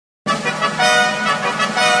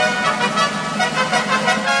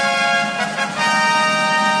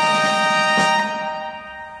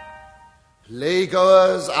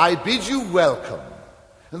Moviegoers, I bid you welcome.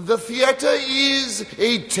 The theatre is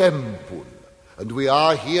a temple, and we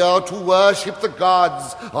are here to worship the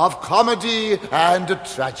gods of comedy and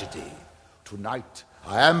tragedy. Tonight,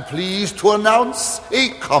 I am pleased to announce a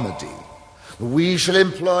comedy. We shall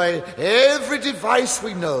employ every device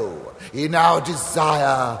we know in our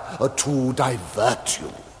desire to divert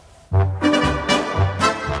you.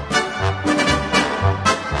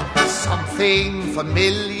 Something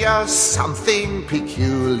familiar, something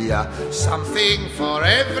peculiar, something for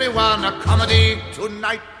everyone, a comedy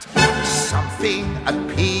tonight. Something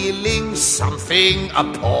appealing, something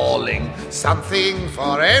appalling, something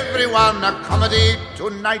for everyone, a comedy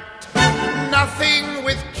tonight. Nothing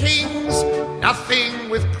with kings, nothing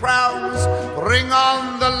with crowns. Bring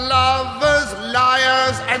on the lovers,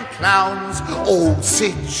 liars, and clowns. Old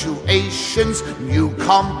situations, new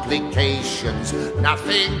complications.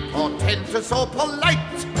 Nothing portentous or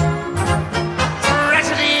polite.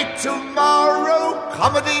 Tragedy tomorrow,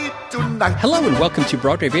 comedy tonight. Hello and welcome to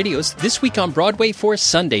Broadway Radio's This Week on Broadway for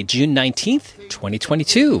Sunday, June 19th,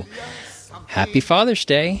 2022. Happy Father's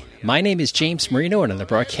Day. My name is James Marino, and on the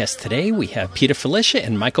broadcast today we have Peter Felicia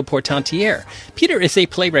and Michael Portantiere. Peter is a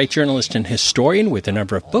playwright, journalist, and historian with a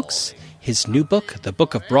number of books. His new book, The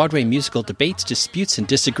Book of Broadway Musical Debates, Disputes, and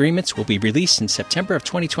Disagreements, will be released in September of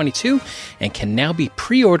 2022 and can now be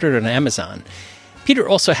pre-ordered on Amazon. Peter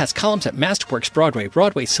also has columns at Masterworks Broadway,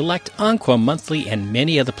 Broadway Select, Encore Monthly, and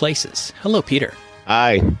many other places. Hello, Peter.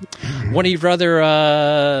 Hi. One of your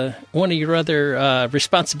other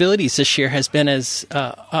responsibilities this year has been as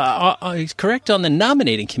correct on the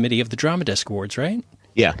nominating committee of the Drama Desk Awards, right?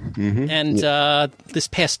 Yeah. Mm-hmm. And this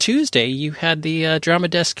past Tuesday, you had the Drama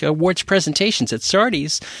Desk Awards presentations at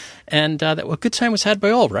Sardi's, and a good time was had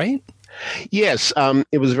by all, right? Yes,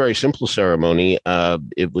 it was a very simple ceremony.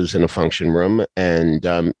 It was in a function room,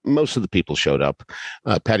 and most of the people showed up.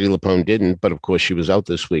 Patti LuPone didn't, but of course she was out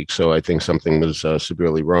this week, so I think something was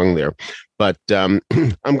severely wrong there. But I'm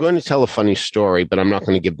going to tell a funny story, but I'm not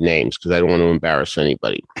going to give names because I don't want to embarrass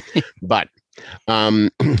anybody. But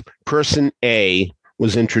person A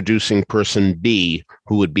was introducing person B,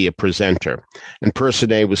 who would be a presenter. And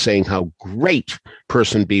person A was saying how great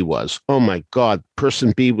person B was. Oh my God,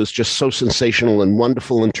 person B was just so sensational and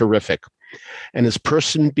wonderful and terrific. And as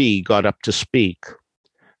person B got up to speak,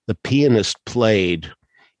 the pianist played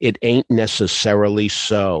 "It Ain't Necessarily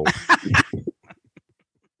So."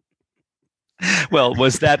 Well,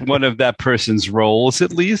 was that one of that person's roles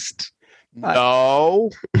at least? No.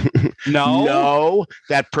 No?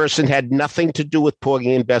 That person had nothing to do with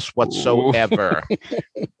Porgy and Bess whatsoever.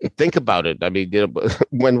 Think about it. I mean,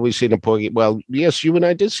 when we seen a Porgy, well, yes, you and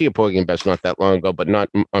I did see a Porgy and Bess not that long ago, but not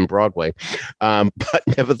on Broadway. But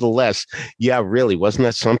nevertheless, yeah, really, wasn't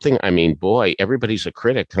that something? I mean, boy, everybody's a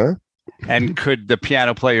critic, huh? And could the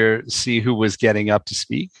piano player see who was getting up to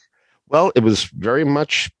speak? Well, it was very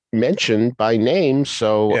much mentioned by name,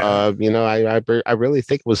 so I really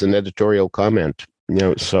think it was an editorial comment.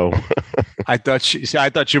 So I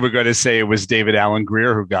thought you were going to say it was David Alan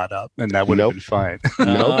Grier who got up, and that would have been fine.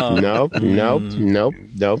 Nope.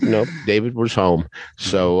 David was home,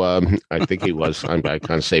 so I think he was. I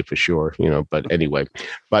can't say for sure, but anyway.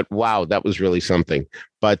 But wow, that was really something.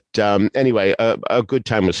 But anyway, a good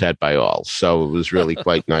time was had by all, so it was really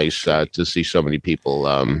quite nice to see so many people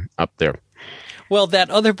up there. Well, that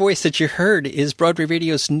other voice that you heard is Broadway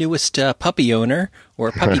Radio's newest puppy owner,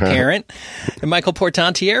 or puppy parent, Michael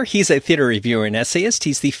Portantiere. He's a theater reviewer and essayist.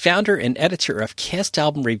 He's the founder and editor of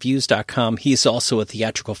CastAlbumReviews.com. He's also a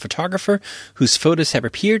theatrical photographer whose photos have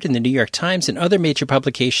appeared in the New York Times and other major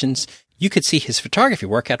publications. You could see his photography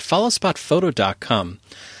work at followspotphoto.com.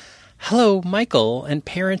 Hello, Michael, and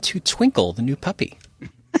parent to Twinkle, the new puppy.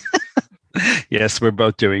 Yes, we're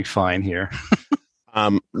both doing fine here.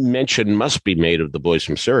 Mention must be made of The Boys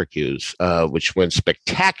from Syracuse, which went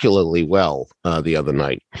spectacularly well the other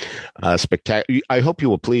night. I hope you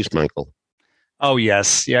were pleased, Michael. Oh,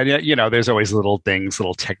 yes. Yeah, there's always little things,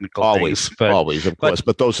 little technical things. Always, of course.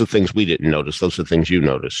 But those are things we didn't notice. Those are things you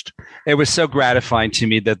noticed. It was so gratifying to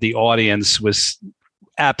me that the audience was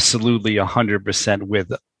absolutely 100%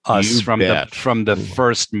 with us from the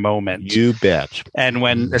first moment. You bet. And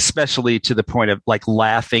when, especially to the point of like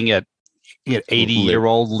laughing at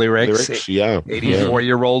 80-year-old lyrics,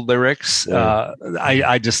 84-year-old lyrics.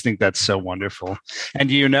 I just think that's so wonderful. And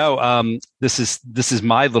this is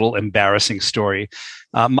my little embarrassing story.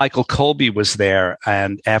 Michael Colby was there,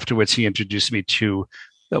 and afterwards he introduced me to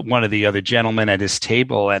one of the other gentlemen at his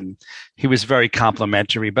table, and he was very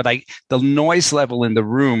complimentary. But the noise level in the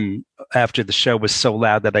room after the show was so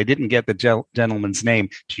loud that I didn't get the gentleman's name.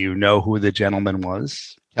 Do you know who the gentleman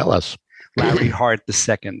was? Tell us. Larry Hart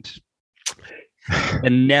II, the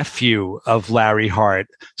nephew of Larry Hart,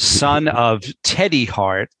 son of Teddy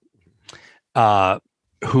Hart,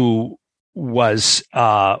 who was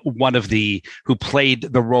who played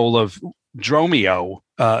the role of Dromio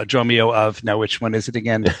of, no, which one is it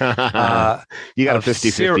again? You got a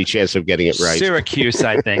 50-50 chance of getting it right. Syracuse,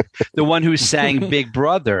 I think. The one who sang Big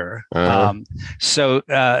Brother. And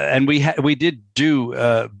we did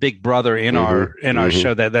do Big Brother in our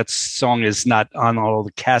show. That song is not on all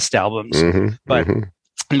the cast albums, but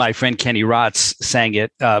my friend Kenny Rotz sang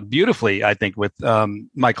it beautifully, I think, with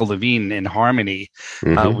Michael Levine in harmony.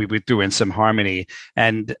 We threw in some harmony.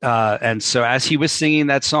 And so as he was singing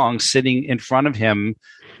that song, sitting in front of him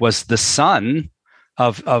was the son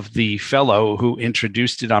of the fellow who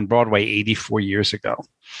introduced it on Broadway 84 years ago.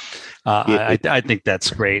 I think that's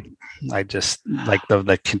great. I just like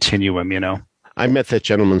the continuum, I met that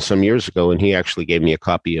gentleman some years ago, and he actually gave me a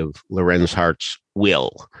copy of Lorenz Hart's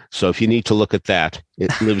will. So if you need to look at that, it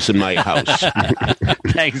lives in my house.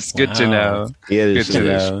 Thanks. Good to know. Good to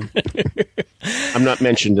know. I'm not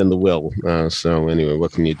mentioned in the will. So anyway,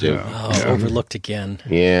 what can you do? Overlooked again.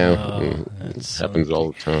 Yeah. It happens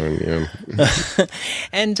all the time. Yeah.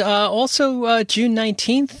 And also June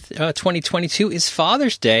 19th, 2022 is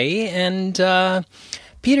Father's Day. And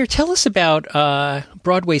Peter, tell us about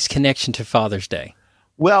Broadway's connection to Father's Day.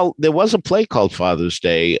 Well, there was a play called Father's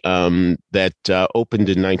Day that opened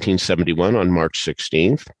in 1971 on March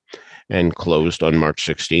 16th and closed on March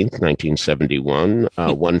 16th, 1971.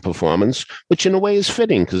 One performance, which in a way is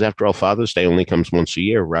fitting because after all, Father's Day only comes once a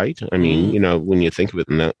year, right? I mean, when you think of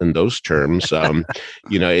it in those terms,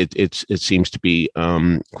 it seems to be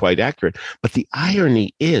quite accurate. But the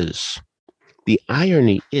irony is,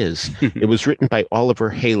 it was written by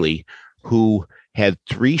Oliver Haley, who had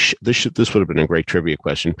this would have been a great trivia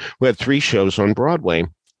question, who had 3 shows on Broadway,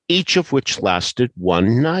 each of which lasted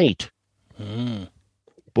one night.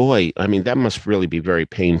 Boy, I mean, that must really be very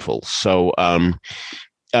painful. So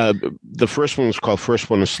the first one was called First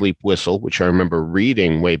One to Sleep Whistle, which I remember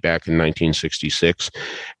reading way back in 1966.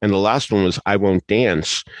 And the last one was I Won't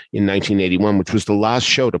Dance in 1981, which was the last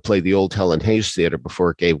show to play the old Helen Hayes Theater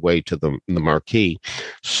before it gave way to the Marquee.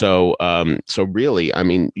 So really, I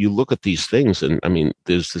mean, you look at these things and I mean,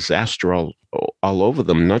 there's disaster all over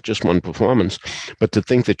them, not just one performance, but to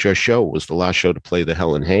think that your show was the last show to play the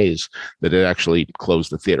Helen Hayes, that it actually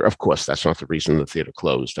closed the theater. Of course, that's not the reason the theater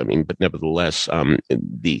closed. I mean, but nevertheless,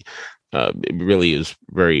 it really is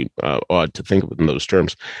very odd to think of it in those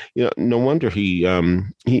terms. No wonder he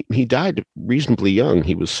died reasonably young.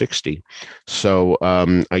 He was 60. So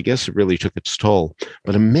I guess it really took its toll.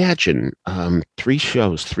 But imagine 3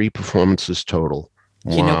 shows, 3 performances total.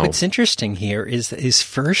 Wow. What's interesting here is his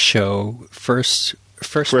first show, first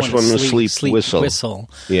one was Sleep Whistle.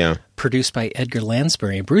 Yeah. Produced by Edgar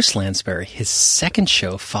Lansbury and Bruce Lansbury. His second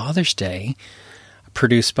show, Father's Day,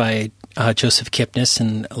 produced by Joseph Kipnis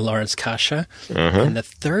and Lawrence Kasha. And the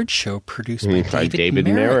third show produced by David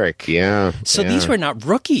Merrick. Yeah. So these were not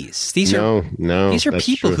rookies. These are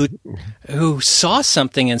people who saw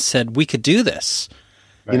something and said, we could do this.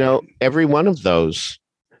 Right. Every one of those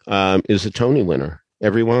is a Tony winner.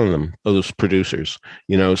 Every one of them, those producers,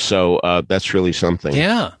 so that's really something.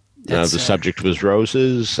 Yeah. The subject was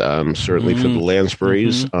roses, certainly for the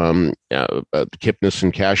Lansburys, Kipnis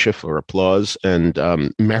and Kasha for applause, and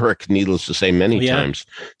Merrick, needless to say, many times.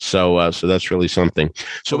 So that's really something.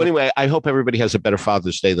 So anyway, I hope everybody has a better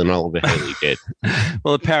Father's Day than Oliver Haley did.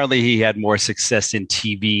 Well, apparently he had more success in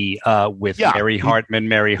TV with Mary Hartman.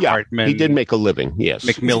 He did make a living, yes.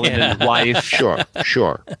 Macmillan and Wife.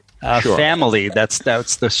 Sure. Family, that's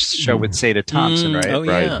the show with Seda Thompson, right? Oh,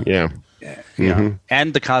 yeah. Right, yeah. Yeah.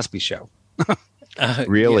 And The Cosby Show.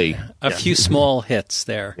 Really? A few small hits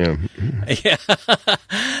there. Yeah.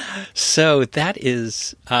 So that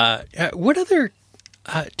is, what other,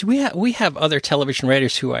 do we have other television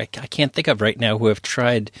writers who I can't think of right now who have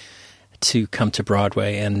tried to come to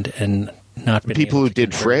Broadway and not been people who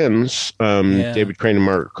did Friends. David Crane and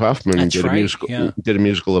Margaret Kaufman did a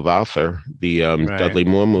musical of Arthur, the Dudley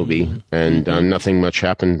Moore movie, and nothing much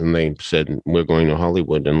happened. And they said, "We're going to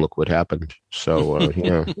Hollywood," and look what happened. So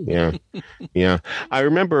yeah. I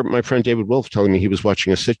remember my friend David Wolf telling me he was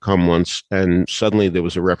watching a sitcom once, and suddenly there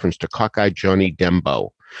was a reference to Cockeyed Johnny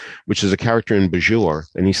Dembo, which is a character in Bajor.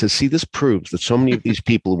 And he says, see, this proves that so many of these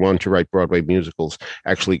people who wanted to write Broadway musicals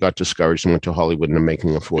actually got discouraged and went to Hollywood and are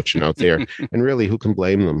making a fortune out there. And really, who can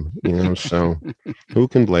blame them? So who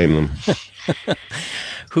can blame them?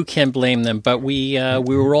 Who can blame them? But we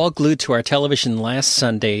were all glued to our television last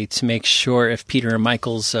Sunday to make sure if Peter and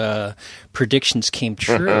Michael's predictions came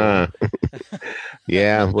true.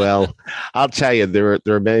 Yeah, well, I'll tell you, there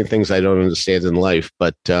are many things I don't understand in life,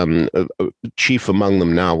 but chief among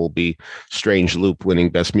them now will be Strange Loop winning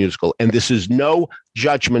Best Musical. And this is no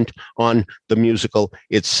judgment on the musical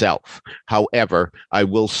itself. However, I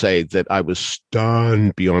will say that I was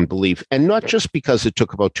stunned beyond belief, and not just because it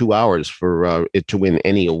took about 2 hours for it to win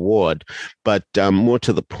any award, but more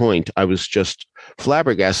to the point, I was just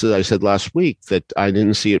flabbergasted. I said last week that I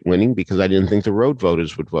didn't see it winning because I didn't think the road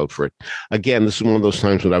voters would vote for it. Again, this is one of those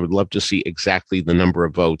times when I would love to see exactly the number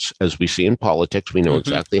of votes. As we see in politics, we know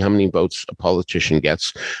exactly how many votes a politician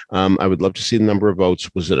gets. I would love to see the number of votes.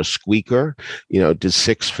 Was it a squeaker? Did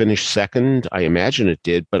 6 finish second? I imagine it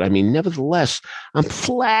did. But I mean, nevertheless, I'm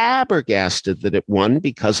flabbergasted that it won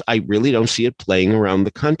because I really don't see it playing around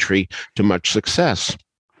the country to much success.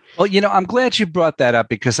 Well, I'm glad you brought that up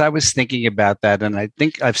because I was thinking about that, and I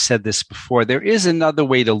think I've said this before. There is another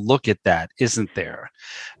way to look at that, isn't there?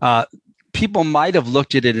 People might have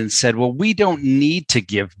looked at it and said, well, we don't need to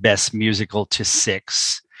give Best Musical to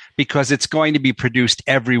 6 because it's going to be produced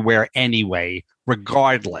everywhere anyway,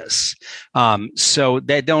 regardless. So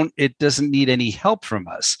it doesn't need any help from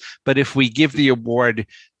us. But if we give the award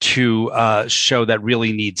to a show that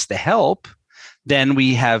really needs the help, then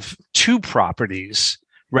we have 2 properties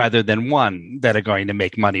rather than 1 that are going to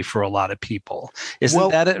make money for a lot of people.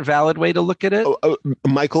 Isn't that a valid way to look at it?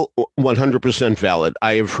 Michael, 100% valid.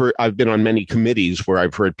 I've been on many committees where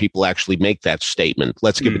I've heard people actually make that statement.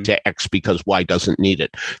 Let's give it to X because Y doesn't need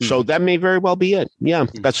it. So that may very well be it. Yeah,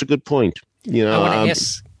 that's a good point. I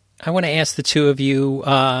want to ask the two of you,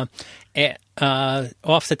 off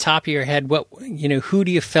the top of your head, who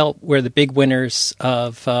do you felt were the big winners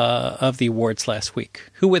of the awards last week?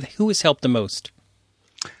 Who was helped the most?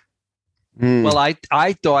 Well,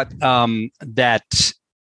 I thought that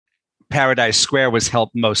Paradise Square was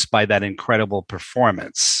helped most by that incredible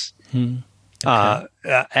performance, and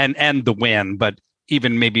the win, but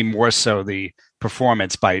even maybe more so the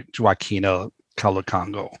performance by Joaquina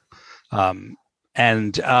Kalukango.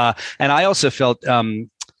 And I also felt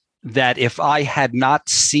that if I had not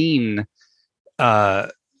seen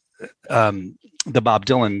the Bob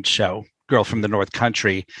Dylan show, Girl from the North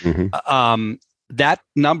Country, that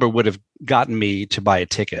number would have gotten me to buy a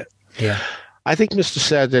ticket. Yeah. I think Mr.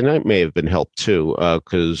 Saturday Night may have been helped too,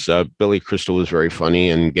 because Billy Crystal was very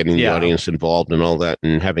funny and getting the audience involved and all that,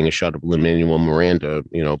 and having a shot of Lin-Manuel Miranda,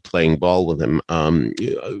 playing ball with him,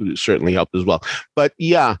 certainly helped as well. But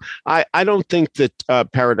yeah, I don't think that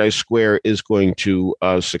Paradise Square is going to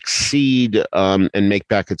succeed and make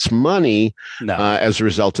back its money as a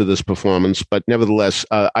result of this performance. But nevertheless,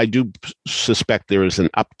 I do suspect there is an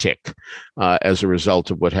uptick as a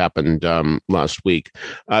result of what happened last week.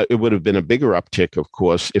 It would have been a bigger uptick, of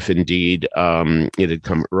course, if indeed it had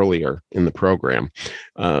come earlier in the program.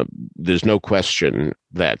 There's no question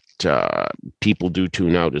that people do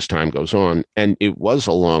tune out as time goes on. And it was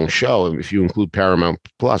a long show. If you include Paramount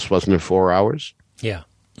Plus, wasn't it 4 hours? Yeah.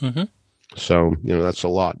 Mm-hmm. So, that's a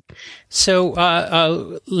lot.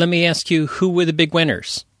 So let me ask you, who were the big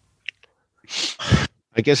winners?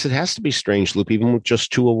 I guess it has to be Strange Loop, even with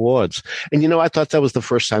just 2 awards. And, I thought that was the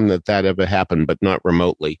first time that ever happened, but not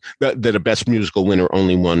remotely, that a Best Musical winner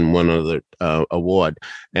only won one other award.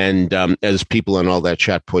 And as people on all that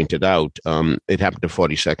chat pointed out, it happened to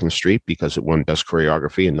 42nd Street because it won Best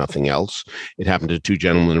Choreography and nothing else. It happened to Two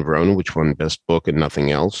Gentlemen of Verona, which won Best Book and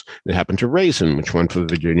nothing else. It happened to Raisin, which won for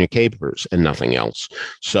Virginia Capers and nothing else.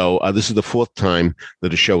 So this is the 4th time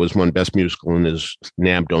that a show has won Best Musical and has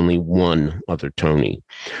nabbed only 1 other Tony.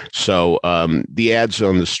 So the ads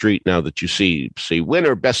on the street now that you see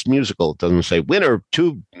winner Best Musical, it doesn't say winner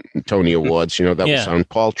 2 Tony Awards. That would sound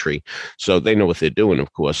paltry. So they know what they're doing,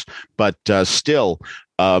 of course. But still,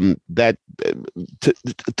 that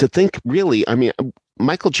to think really, I mean,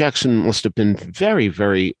 Michael Jackson must have been very,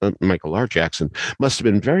 very, Michael R. Jackson must have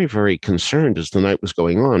been very, very concerned as the night was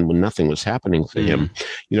going on when nothing was happening for him,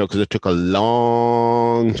 because it took a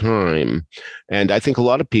long time. And I think a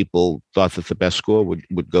lot of people thought that the best score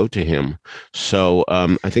would go to him. So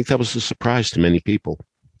I think that was a surprise to many people.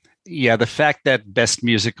 Yeah, the fact that Best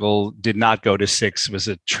Musical did not go to 6 was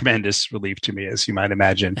a tremendous relief to me, as you might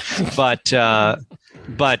imagine. But on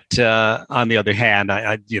the other hand,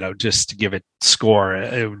 I just to give it score,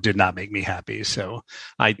 it did not make me happy. So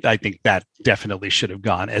I think that definitely should have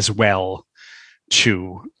gone as well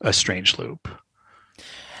to A Strange Loop.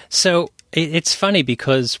 So it's funny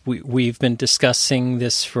because we've been discussing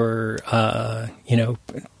this for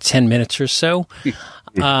 10 minutes or so.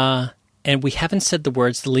 And we haven't said the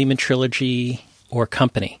words the Lehman Trilogy or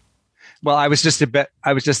Company. Well, I was just about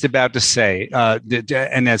to say,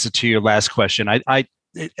 and as to your last question, I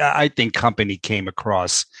I think Company came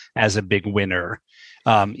across as a big winner.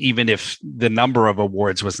 Even if the number of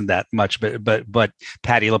awards wasn't that much, but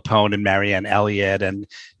Patti LuPone and Marianne Elliott, and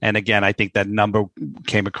again, I think that number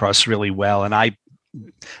came across really well, and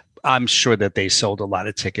I'm sure that they sold a lot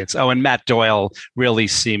of tickets. Oh, and Matt Doyle really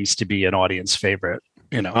seems to be an audience favorite.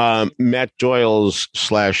 Matt Doyle's /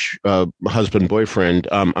 husband boyfriend.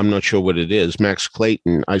 I'm not sure what it is. Max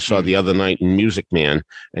Clayton. I saw the other night in Music Man,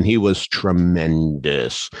 and he was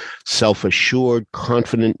tremendous, self-assured,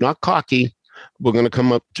 confident, not cocky. We're going to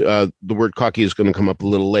come up to, the word cocky is going to come up a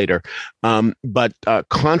little later, but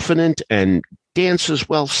confident and dances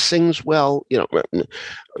well, sings well,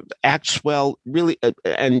 acts well, really.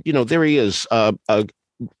 And, there he is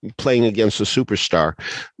playing against a superstar,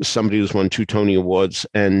 somebody who's won 2 Tony Awards,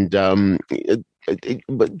 and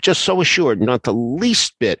but just so assured, not the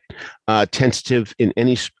least bit tentative in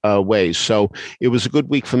any way. So it was a good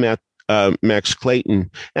week for Max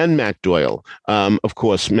Clayton and Matt Doyle. Of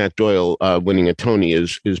course, Matt Doyle winning a Tony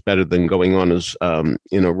is better than going on as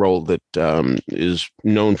in a role that is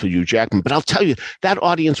known for Hugh Jackman. But I'll tell you, that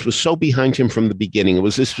audience was so behind him from the beginning.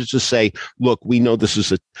 This was to say, look, we know this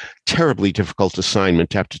is a terribly difficult assignment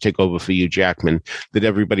to have to take over for Hugh Jackman, that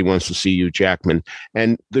everybody wants to see Hugh Jackman.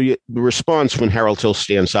 And the response when Harold Hill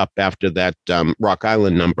stands up after that Rock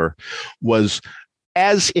Island number was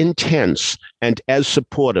as intense and as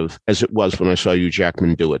supportive as it was when I saw Hugh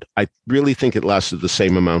Jackman do it. I really think it lasted the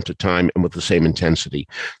same amount of time and with the same intensity.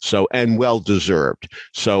 So, and well deserved.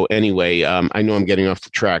 So anyway, I know I'm getting off the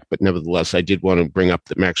track, but nevertheless, I did want to bring up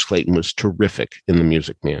that Max Clayton was terrific in The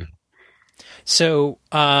Music Man. So,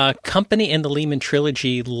 Company and the Lehman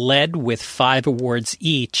Trilogy led with 5 awards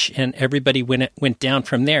each, and everybody went down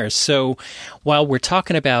from there. So, while we're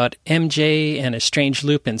talking about MJ and A Strange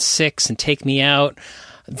Loop and 6 and Take Me Out,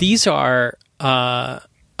 these are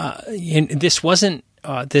this wasn't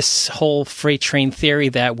this whole freight train theory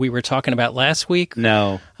that we were talking about last week.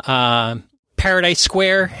 No. Paradise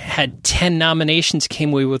Square had 10 nominations,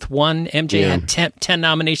 came away with 1. MJ had 10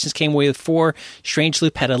 nominations, came away with 4. Strange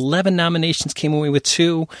Loop had 11 nominations, came away with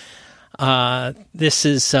 2.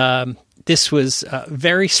 This was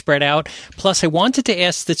very spread out. Plus, I wanted to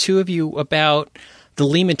ask the two of you about the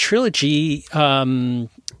Lehman Trilogy.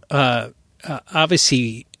 Obviously,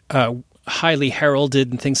 highly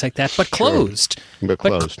heralded and things like that, but closed.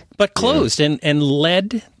 But closed and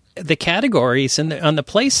led the categories on the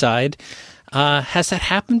play side. Has that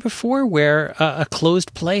happened before where a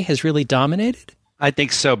closed play has really dominated? I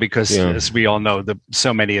think so, because as we all know,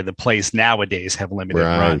 so many of the plays nowadays have limited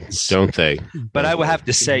runs, don't they? But I would have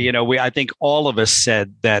to say, I think all of us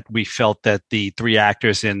said that we felt that the 3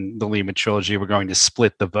 actors in the Lehman Trilogy were going to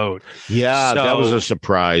split the vote. Yeah, that was a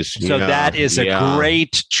surprise. So that is a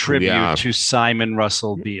great tribute to Simon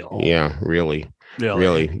Russell Beale. Yeah, really.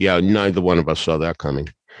 Yeah, neither one of us saw that coming.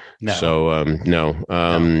 No. So, no.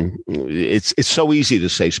 It's so easy to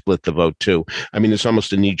say split the vote, too. I mean, it's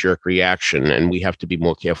almost a knee-jerk reaction, and we have to be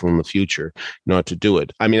more careful in the future not to do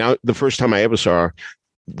it. I mean, the first time I ever saw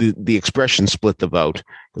the expression split the vote,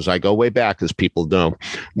 because I go way back, as people know,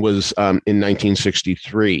 was in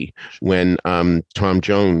 1963 when Tom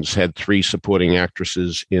Jones had 3 supporting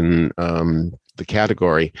actresses in the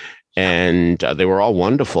category, and they were all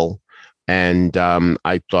wonderful. And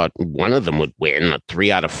I thought one of them would win,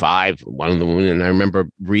 3 out of 5, one of them would win. And I remember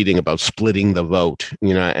reading about splitting the vote,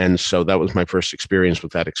 and so that was my first experience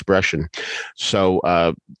with that expression. So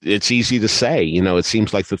it's easy to say, it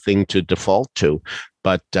seems like the thing to default to,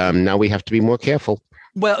 but now we have to be more careful.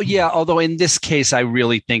 Well, yeah, although in this case, I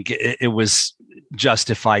really think it was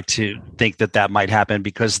justified to think that might happen,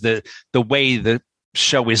 because the way the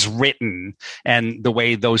show is written and the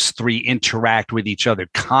way those 3 interact with each other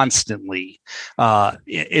constantly,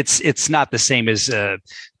 it's not the same as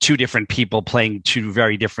 2 different people playing 2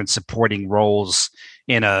 very different supporting roles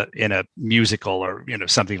in a musical or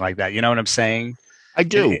something like that. You know what I'm saying? I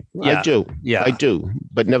do. Yeah. I do.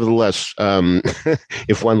 But nevertheless,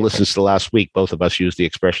 if one listens to last week, both of us used the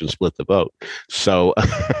expression split the vote. So,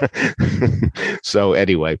 so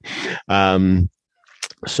anyway,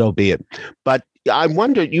 so be it. But I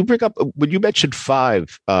wonder, you bring up, when you mentioned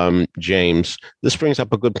 5, James, this brings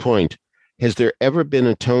up a good point. Has there ever been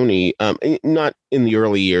a Tony, not in the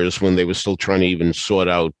early years when they were still trying to even sort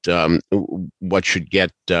out what should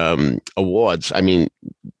get awards? I mean,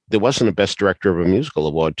 there wasn't a Best Director of a Musical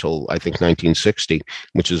award till, I think, 1960,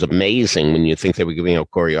 which is amazing when you think they were giving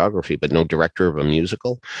out choreography, but no director of a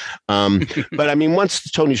musical. But I mean, once the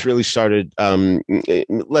Tonys really started,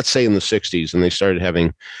 let's say in the 60s, and they started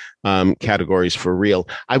having categories for real,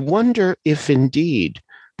 I wonder if indeed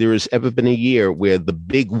there has ever been a year where the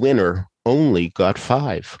big winner only got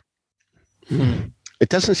 5. It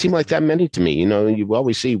doesn't seem like that many to me. You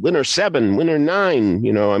always see winner 7, winner 9,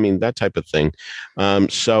 that type of thing.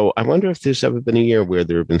 So I wonder if there's ever been a year where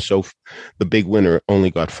there have been the big winner only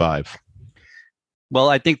got 5. Well,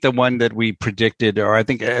 I think the one that we predicted, or I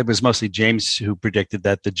think it was mostly James who predicted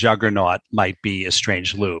that the Juggernaut might be a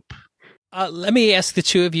strange loop. Let me ask the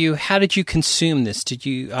two of you, how did you consume this? Did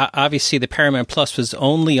you, obviously the Paramount Plus was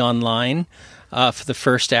only online for the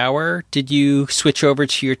first hour. Did you switch over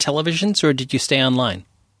to your televisions or did you stay online?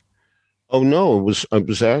 Oh, no, it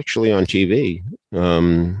was actually on TV.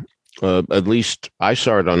 At least I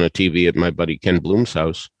saw it on a TV at my buddy Ken Bloom's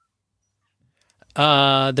house.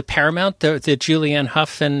 The Paramount, the Julianne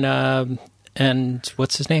Hough and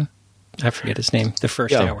what's his name? I forget his name. The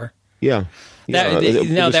first hour. Yeah. That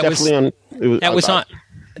was on.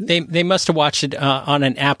 They must have watched it on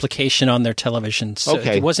an application on their television. So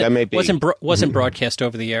okay, it wasn't, that may be. wasn't broadcast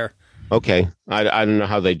over the air. Okay, I don't know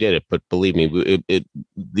how they did it, but believe me, the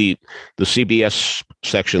CBS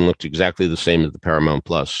section looked exactly the same as the Paramount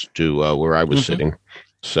Plus to where I was sitting.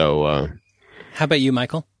 So, how about you,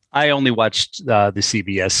 Michael? I only watched the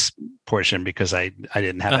CBS portion because I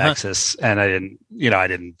didn't have access, and I didn't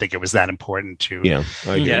think it was that important to. Yeah,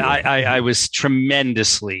 I was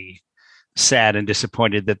tremendously sad and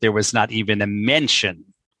disappointed that there was not even a mention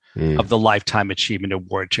of the Lifetime Achievement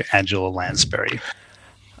Award to Angela Lansbury.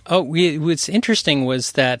 Oh, what's interesting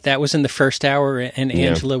was that was in the first hour, and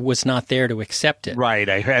Angela was not there to accept it. Right,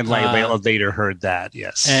 I later heard that.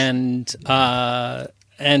 Yes, so,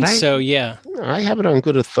 I have it on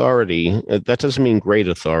good authority. That doesn't mean great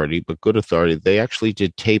authority, but good authority. They actually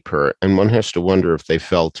did tape her, and one has to wonder if they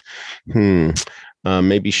felt,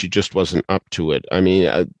 maybe she just wasn't up to it. I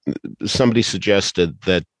mean, somebody suggested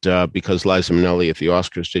that because Liza Minnelli at the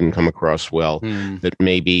Oscars didn't come across well, that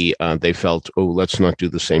maybe they felt, let's not do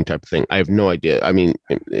the same type of thing. I have no idea. I mean,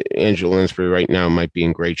 Angela Lansbury right now might be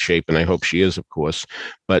in great shape, and I hope she is, of course.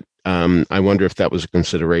 But I wonder if that was a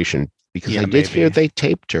consideration. Because I did hear they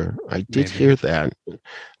taped her. I did hear that.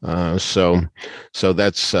 So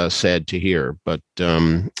that's sad to hear. But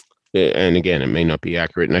and again, it may not be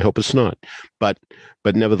accurate, and I hope it's not. But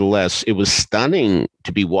nevertheless, it was stunning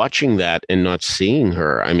to be watching that and not seeing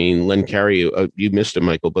her. I mean, Len Cariou, you missed it,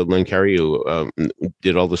 Michael, but Len Cariou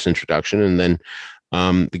did all this introduction, and then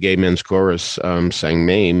the Gay Men's Chorus sang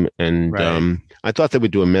Mame, and I thought they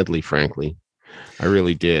would do a medley, frankly. I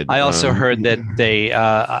really did. I also heard that they,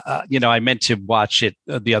 I meant to watch it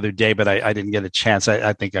the other day, but I didn't get a chance.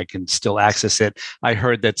 I think I can still access it. I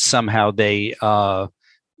heard that somehow they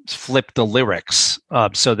flipped the lyrics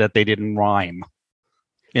so that they didn't rhyme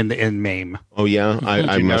in Mame. Oh yeah,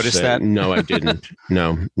 I you must notice say, that? No, I didn't.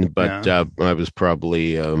 No, but I was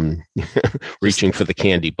probably reaching for the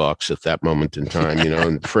candy box at that moment in time.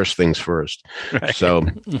 And first things first. Right. So,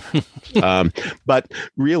 but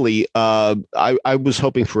really, I was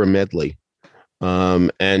hoping for a medley.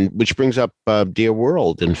 And which brings up Dear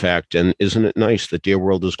World, in fact, and isn't it nice that Dear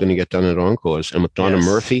World is going to get done at Encores and with Donna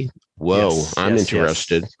Murphy? Whoa, I'm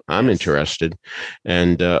interested. I'm interested.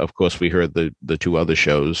 And of course, we heard the two other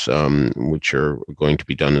shows, which are going to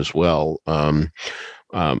be done as well,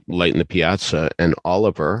 Light in the Piazza and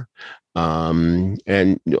Oliver.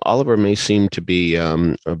 And Oliver may seem to be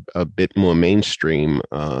a bit more mainstream,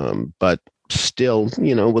 but still,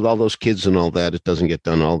 with all those kids and all that, it doesn't get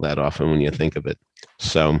done all that often when you think of it.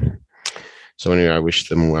 So anyway, I wish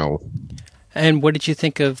them well. And what did you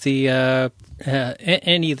think of the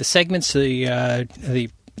any of the segments, the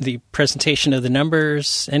presentation of the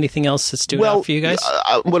numbers, anything else that stood out for you guys?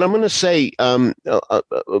 What I'm going to say,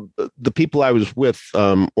 the people I was with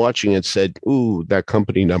watching it said, ooh, that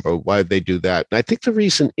company number, why did they do that? And I think the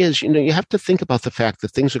reason is, you have to think about the fact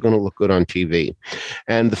that things are going to look good on TV.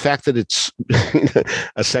 And the fact that it's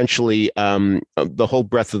essentially the whole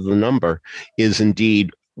breadth of the number is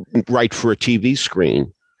indeed right for a TV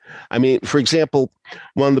screen. I mean, for example,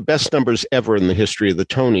 one of the best numbers ever in the history of the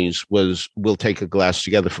Tonys was We'll Take a Glass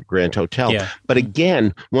Together for Grand Hotel. Yeah. But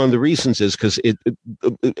again, one of the reasons is because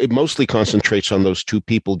it mostly concentrates on those two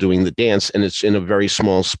people doing the dance, and it's in a very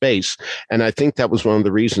small space. And I think that was one of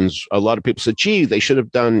the reasons a lot of people said, gee, they should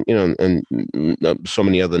have done, and so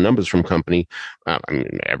many other numbers from Company. I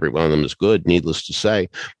mean, every one of them is good, needless to say.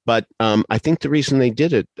 But I think the reason they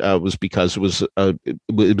did it was because it was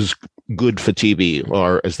good for TV,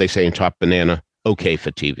 or as they say in Top Banana, okay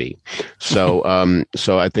for TV. So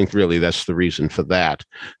I think really that's the reason for that.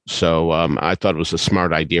 So I thought it was a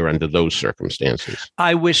smart idea under those circumstances.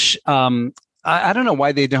 I wish I don't know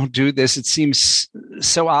why they don't do this. It seems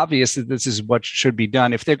so obvious that this is what should be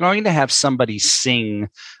done. If they're going to have somebody sing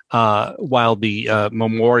while the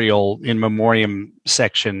memoriam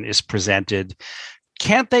section is presented,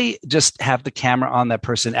 can't they just have the camera on that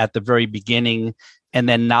person at the very beginning and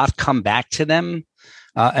then not come back to them?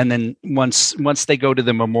 And then once they go to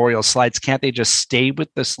the memorial slides, can't they just stay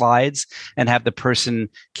with the slides and have the person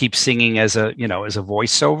keep singing as a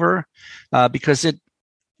voiceover? Because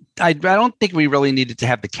I don't think we really needed to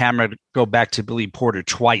have the camera go back to Billy Porter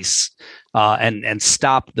twice and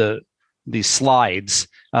stop the slides,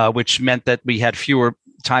 which meant that we had fewer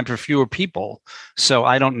time for fewer people. So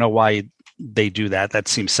I don't know why they do that. That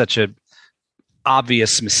seems such a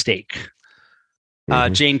obvious mistake.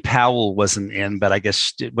 Jane Powell wasn't in, but I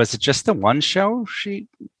guess was it just the one show she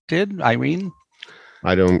did, Irene?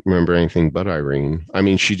 I don't remember anything but Irene. I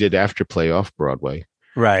mean, she did Afterplay off Broadway.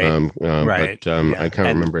 Right. Right. But I can't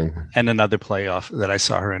remember. And another playoff that I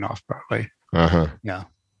saw her in off Broadway. Yeah.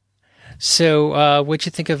 So what'd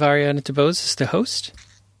you think of Ariana DeBose as the host?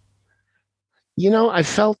 I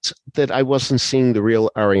felt that I wasn't seeing the real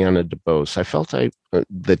Ariana DeBose. I felt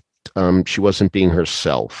that she wasn't being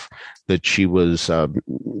herself, that she was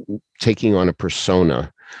taking on a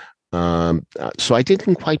persona. So I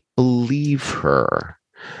didn't quite believe her.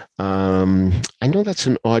 I know that's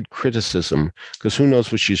an odd criticism because who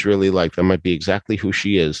knows what she's really like. That might be exactly who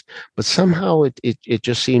she is. But somehow it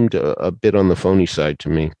just seemed a bit on the phony side to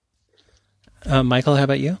me. Michael, how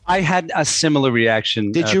about you? I had a similar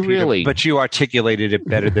reaction. Did you, Peter, really? But you articulated it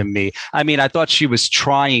better than me. I mean, I thought she was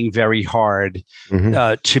trying very hard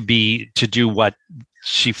to do what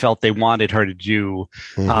she felt they wanted her to do,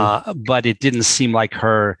 but it didn't seem like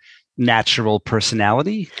her natural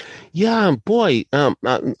personality. Yeah, boy,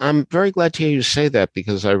 I'm very glad to hear you say that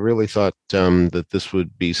because I really thought that this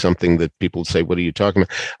would be something that people would say, what are you talking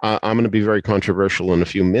about? I'm going to be very controversial in a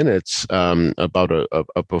few minutes about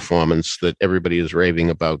a performance that everybody is raving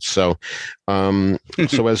about. So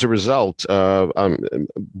so as a result,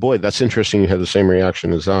 boy, that's interesting. You had the same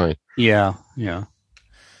reaction as I. Yeah.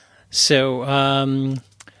 So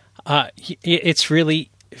it's really,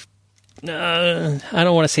 I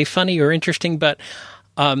don't want to say funny or interesting, but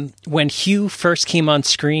when Hugh first came on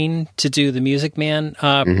screen to do the Music Man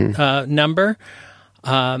number,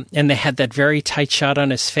 and they had that very tight shot on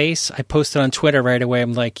his face, I posted on Twitter right away.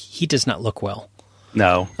 I'm like, he does not look well.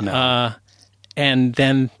 No. And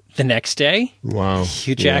then the next day, wow,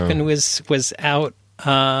 Hugh Jackman was out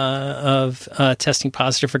of testing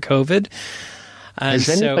positive for COVID. Has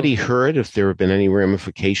anybody heard if there have been any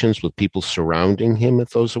ramifications with people surrounding him at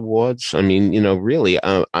those awards? I mean, really,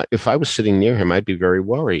 if I was sitting near him, I'd be very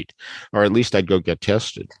worried, or at least I'd go get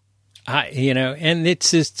tested. And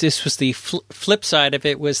this was the flip side of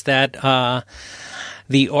it was that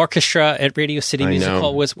the orchestra at Radio City Music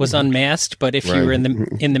Hall was unmasked, but if you were in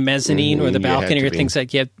the mezzanine or the balcony or things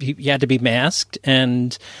like that, you had to be masked,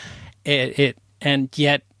 and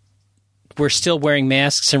yet we're still wearing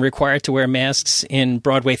masks and required to wear masks in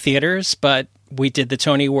Broadway theaters, but we did the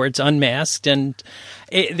Tony Awards unmasked, and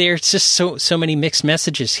there's just so many mixed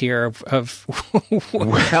messages here of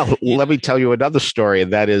Well, let me tell you another story,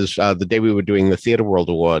 and that is the day we were doing the Theater World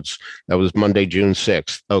Awards. That was Monday, June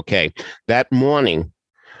 6th. Okay. That morning,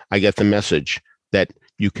 I get the message that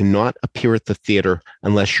you cannot appear at the theater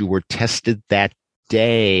unless you were tested that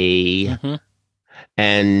day.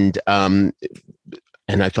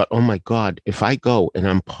 And I thought, oh my God, if I go and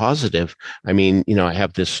I'm positive, I mean, I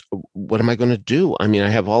have this, what am I going to do? I mean, I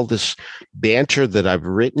have all this banter that I've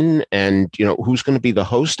written and, who's going to be the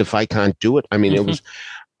host if I can't do it? I mean, it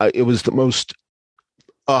was the most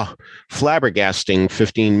flabbergasting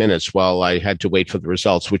 15 minutes while I had to wait for the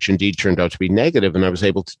results, which indeed turned out to be negative, and I was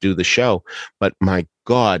able to do the show. But my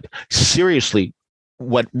God, seriously,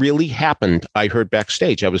 what really happened, I heard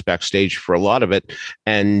backstage. I was backstage for a lot of it.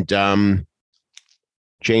 And,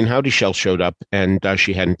 Jane Howdyshell showed up, and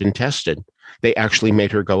she hadn't been tested. They actually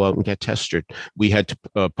made her go out and get tested. We had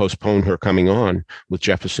to postpone her coming on with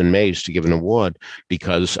Jefferson Mays to give an award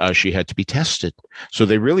because she had to be tested. So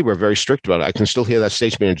they really were very strict about it. I can still hear that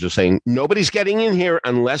stage manager saying, nobody's getting in here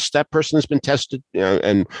unless that person has been tested,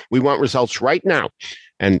 and we want results right now.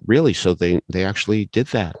 And really, so they actually did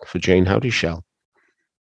that for Jane Howdyshell.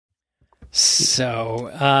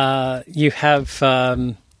 So you have...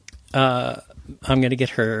 I'm going to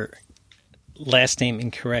get her last name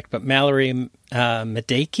incorrect, but Mallory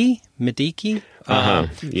Madeki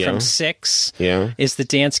from Six is the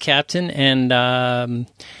dance captain, and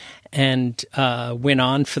went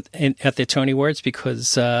on at the Tony Awards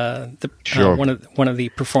because one of the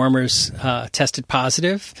performers tested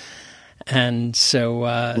positive, And so,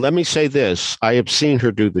 let me say this: I have seen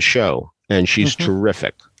her do the show, and she's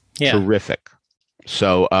terrific. Yeah. Terrific.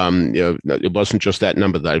 So, it wasn't just that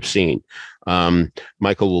number that I've seen.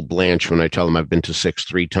 Michael will blanch when I tell him I've been to Six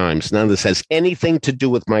 3 times. None of this has anything to do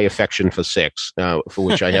with my affection for Six, for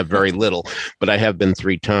which I have very little, but I have been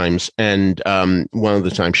 3 times. And one of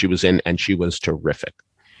the times she was in, and she was terrific.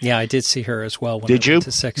 Yeah, I did see her as well. When did I you? Went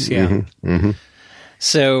to Six, yeah. Mm-hmm. Mm-hmm.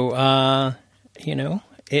 So,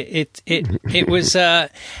 it was.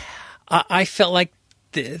 I felt like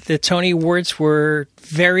the Tony Awards were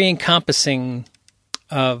very encompassing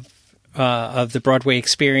of the Broadway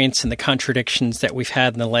experience and the contradictions that we've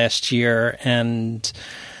had in the last year, and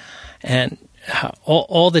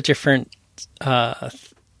all the different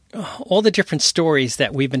stories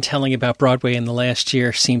that we've been telling about Broadway in the last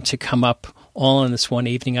year seem to come up all in this one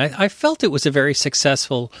evening. I felt it was a very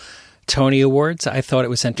successful Tony Awards. I thought it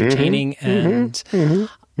was entertaining, and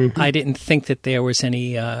I didn't think that there was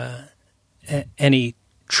any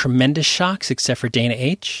tremendous shocks except for Dana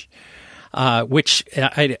H., which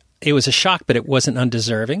it was a shock, but it wasn't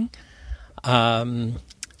undeserving. It's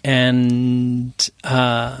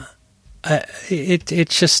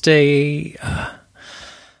just I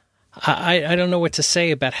don't know what to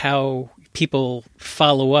say about how people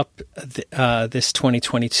follow up this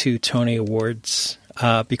 2022 Tony Awards,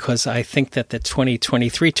 because I think that the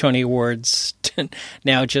 2023 Tony Awards,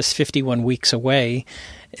 now just 51 weeks away,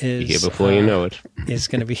 is here before you know it. Is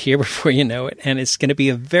going to be here before you know it, and it's going to be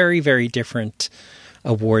a very, very different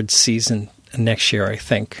awards season next year, I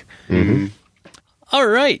think. Mm-hmm. All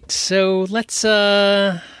right, so let's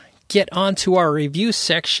get on to our review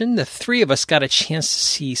section. The 3 of us got a chance to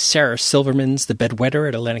see Sarah Silverman's The Bedwetter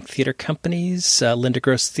at Atlantic Theater Company's Linda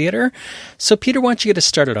Gross Theater. So, Peter, why don't you get us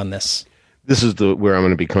started on this? This is where I'm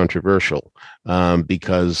going to be controversial,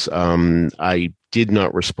 because I did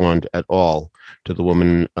not respond at all to the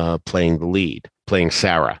woman playing the lead, playing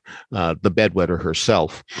Sarah, the bedwetter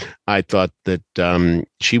herself. I thought that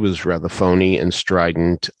she was rather phony and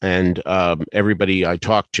strident, and everybody I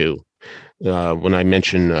talked to, when I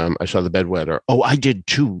mentioned I saw the bedwetter, oh, I did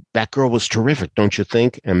too. That girl was terrific, don't you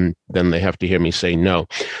think? And then they have to hear me say no.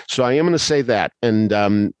 So I am going to say that.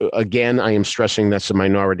 And again, I am stressing that's a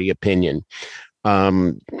minority opinion.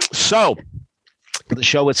 So the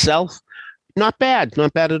show itself, not bad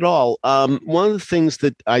at all. One of the things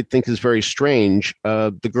that I think is very strange,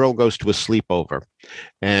 the girl goes to a sleepover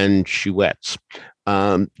and she wets.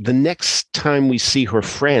 The next time we see her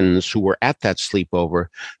friends who were at that sleepover,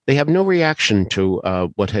 they have no reaction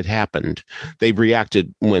to what had happened. They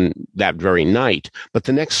reacted that very night, but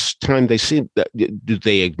the next time they see, do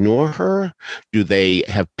they ignore her? Do they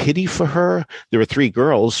have pity for her? There are 3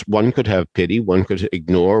 girls. One could have pity, one could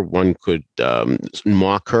ignore, one could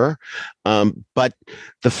mock her. But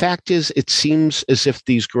the fact is, it seems as if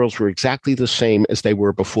these girls were exactly the same as they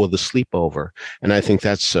were before the sleepover. And I think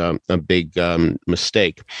that's a big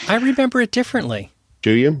mistake. I remember it differently.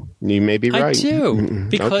 Do you? You may be right. I do,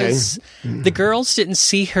 because the girls didn't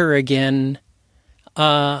see her again.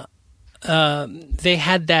 They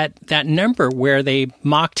had that number where they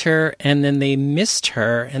mocked her and then they missed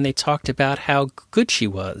her and they talked about how good she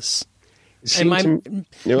was. Am I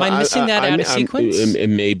missing that out of sequence? It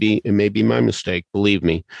may be my mistake. Believe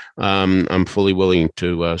me, I'm fully willing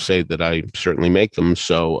to say that I certainly make them.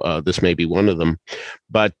 So this may be one of them,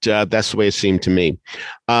 but that's the way it seemed to me.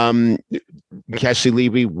 Cassie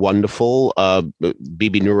Levy, wonderful.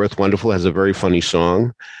 Bebe Neuwirth, wonderful. Has a very funny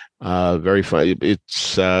song. Very funny.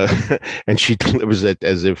 It's and she delivers it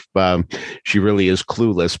as if she really is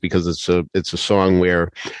clueless, because it's a song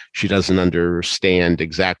where she doesn't understand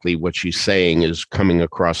exactly what she's saying is coming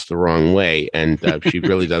across the wrong way, and she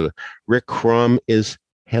really does. Rick Crom is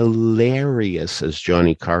hilarious as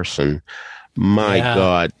Johnny Carson. My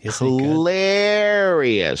God,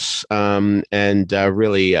 hilarious.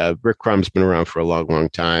 Really, Rick Crom's been around for a long, long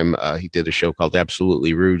time. He did a show called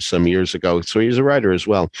Absolutely Rude some years ago. So he's a writer as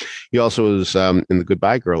well. He also was in The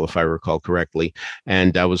Goodbye Girl, if I recall correctly.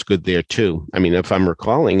 And was good there too. I mean, if I'm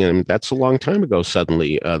recalling, and that's a long time ago,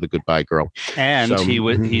 suddenly, The Goodbye Girl. And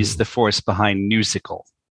he's the force behind Musical.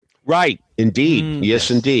 Right. Indeed.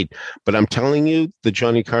 Yes, indeed. But I'm telling you, the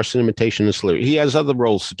Johnny Carson imitation is hilarious. He has other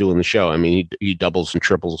roles to do in the show. I mean, he doubles and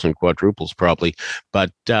triples and quadruples probably.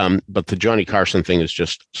 But the Johnny Carson thing is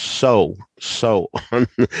just so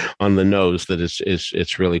on the nose that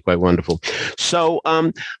it's really quite wonderful. So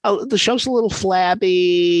the show's a little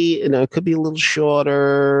flabby. It could be a little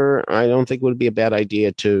shorter. I don't think it would be a bad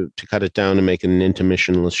idea to cut it down and make it an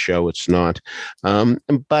intermissionless show. It's not.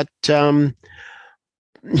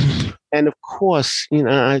 And of course,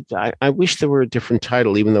 I wish there were a different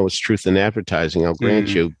title, even though it's truth in advertising, I'll grant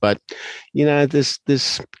you. But,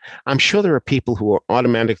 I'm sure there are people who are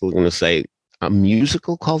automatically going to say, a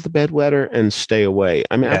musical called The Bedwetter and stay away.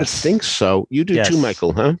 I mean, yes. I would think so. You do too,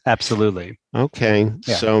 Michael, huh? Absolutely. Okay.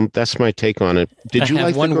 Yeah. So that's my take on it. Did you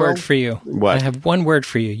like the girl? I have one word for you. What? I have one word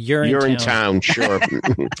for you. You're in town. Sure.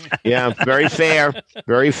 Yeah. Very fair.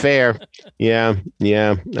 Very fair. Yeah.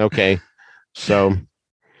 Yeah. Okay. So,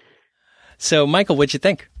 Michael, what'd you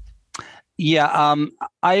think? Yeah.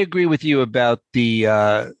 I agree with you about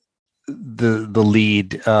the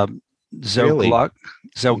lead, Zoglik.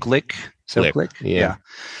 Yeah.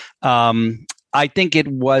 I think it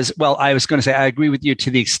was, I was going to say, I agree with you to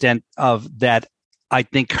the extent of that. I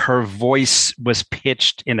think her voice was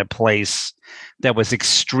pitched in a place that was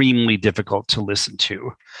extremely difficult to listen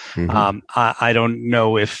to. Mm-hmm. I don't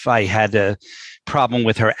know if I had a problem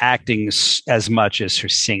with her acting as much as her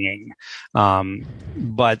singing.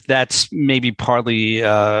 But that's maybe partly,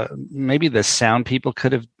 maybe the sound people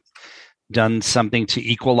could have done something to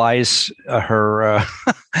equalize her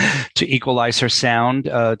sound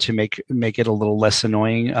to make it a little less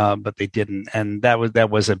annoying, but they didn't, and that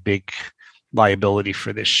was a big liability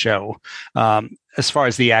for this show. As far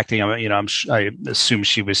as the acting, I assume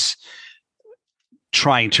she was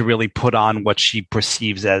trying to really put on what she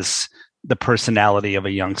perceives as the personality of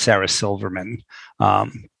a young Sarah Silverman,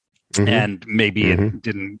 and maybe it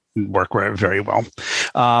didn't work very well.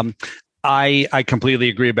 I completely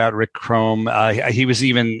agree about Rick Crom. He was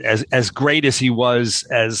even as great as he was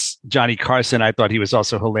as Johnny Carson. I thought he was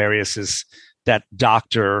also hilarious as that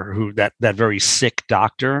doctor that very sick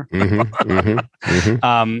doctor.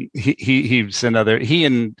 He's another. He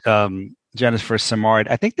and Jennifer Samard.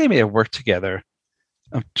 I think they may have worked together.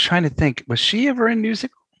 I'm trying to think. Was she ever in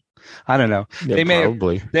musical? I don't know. Yeah, they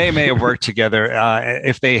may have worked together.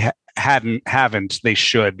 If they haven't, they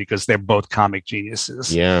should, because they're both comic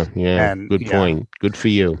geniuses. Yeah. And, good point. Good for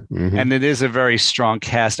you. Mm-hmm. And it is a very strong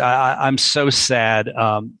cast. I'm so sad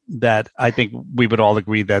that I think we would all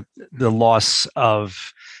agree that the loss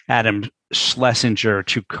of Adam Schlesinger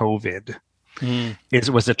to COVID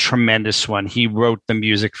was a tremendous one. He wrote the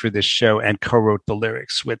music for this show and co-wrote the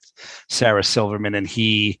lyrics with Sarah Silverman, and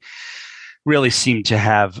he really seemed to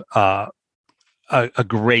have a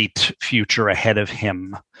great future ahead of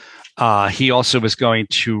him. He also was going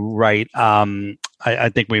to write, I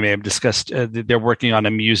think we may have discussed, they're working on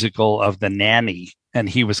a musical of The Nanny, and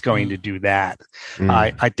he was going to do that.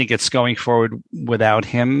 I think it's going forward without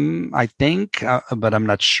him, I think, but I'm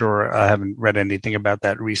not sure. I haven't read anything about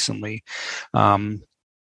that recently.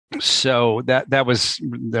 So that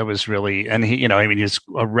was really, and he, he's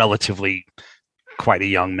a relatively quite a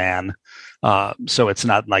young man. So it's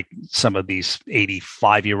not like some of these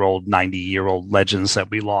 85-year-old, 90-year-old legends that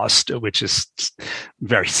we lost, which is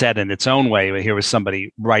very sad in its own way. But here was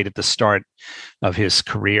somebody right at the start of his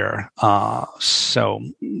career. So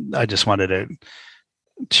I just wanted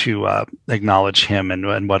to acknowledge him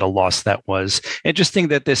and what a loss that was. Interesting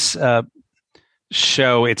that this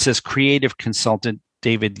show, it says creative consultant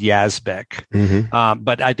David Yazbek,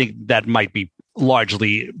 but I think that might be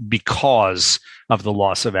largely because of the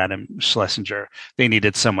loss of Adam Schlesinger. They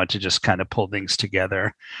needed someone to just kind of pull things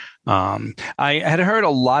together. I had heard a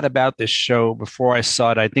lot about this show before I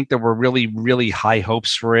saw it. I think there were really, really high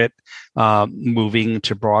hopes for it moving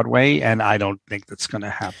to Broadway, and I don't think that's going to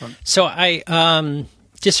happen. So I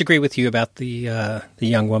disagree with you about the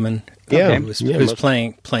young woman who was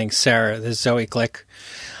playing Sarah, this Zoe Glick.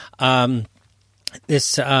 I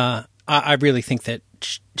really think that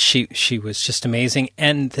she was just amazing,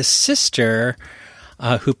 and the sister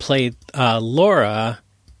who played Laura,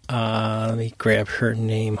 let me grab her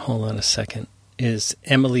name, hold on a second, is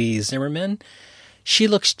Emily Zimmerman. She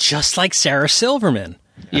looks just like Sarah Silverman.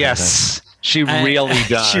 Yes, she really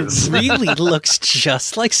does. She really looks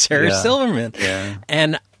just like Sarah Silverman. Yeah.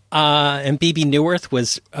 And Bebe Neuwirth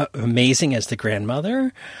was amazing as the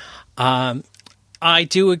grandmother. I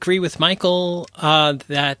do agree with Michael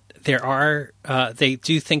that they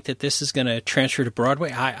do think that this is going to transfer to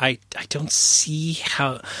Broadway. I don't see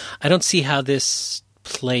how this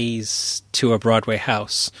plays to a Broadway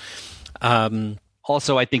house.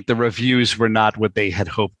 Also, I think the reviews were not what they had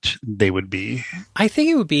hoped they would be. I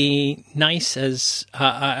think it would be nice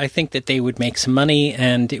I think that they would make some money,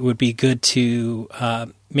 and it would be good to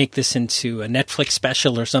make this into a Netflix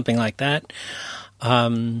special or something like that.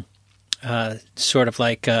 Sort of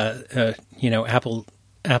like Apple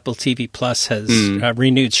Apple TV Plus has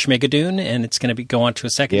renewed Schmigadoon, and it's going to go on to a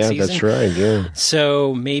second season. Yeah, that's right. Yeah.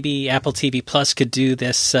 So maybe Apple TV Plus could do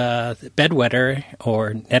this Bedwetter,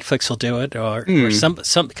 or Netflix will do it, or some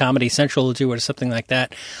Comedy Central will do it, or something like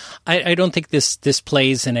that. I don't think this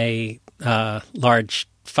plays in a large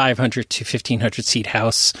 500 to 1,500 seat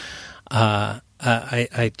house.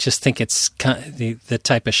 I just think it's kind of the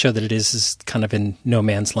type of show that it is kind of in no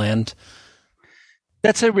man's land.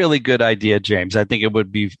 That's a really good idea, James. I think it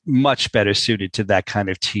would be much better suited to that kind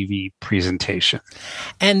of TV presentation.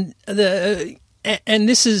 And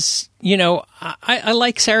this is, I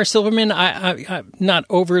like Sarah Silverman. I'm not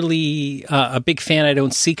overly a big fan. I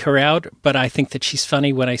don't seek her out, but I think that she's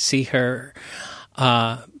funny when I see her.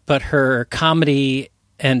 But her comedy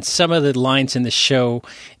and some of the lines in the show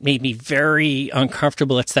made me very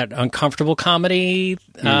uncomfortable. It's that uncomfortable comedy.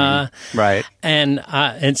 Right.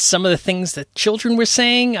 And some of the things that children were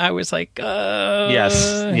saying, I was like,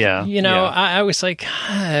 yes. Yeah. I was like,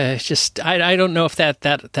 I don't know if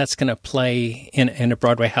that's going to play in a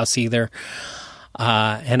Broadway house either.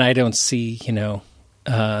 And I don't see, the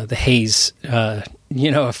Hayes, a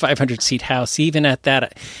 500 seat house, even at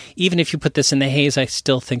that, even if you put this in the Hayes, I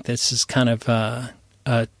still think this is kind of,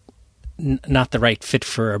 not the right fit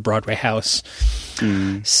for a Broadway house.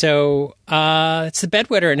 So it's the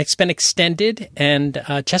Bedwetter, and it's been extended, and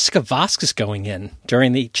Jessica Vosk is going in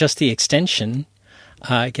during the extension.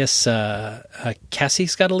 I guess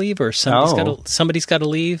Cassie's got to leave, or somebody's got to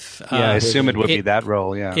leave. I assume it would be that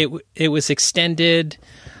role. Yeah, it was extended.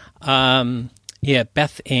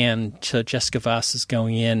 Beth Ann to Jessica Vosk is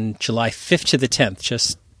going in July 5th to the 10th,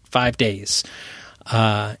 just 5 days.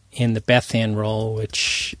 In the Beth Ann role,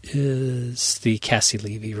 which is the Cassie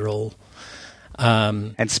Levy role.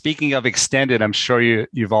 And speaking of extended, I'm sure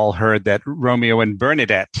you've all heard that Romeo and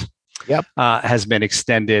Bernadette has been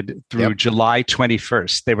extended through July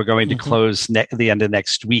 21st. They were going to close the end of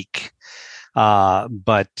next week.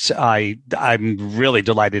 But I'm really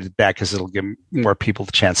delighted at that because it'll give more people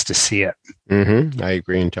the chance to see it. Mm-hmm. I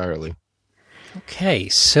agree entirely. Okay,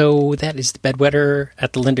 so that is the Bedwetter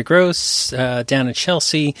at the Linda Gross down in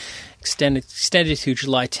Chelsea, extended through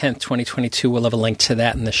July 10th, 2022. We'll have a link to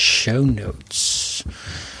that in the show notes.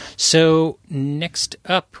 So next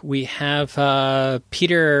up, we have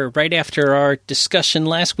Peter. Right after our discussion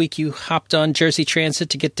last week, you hopped on Jersey Transit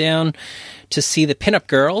to get down to see the Pinup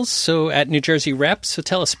Girls, at New Jersey Rep. So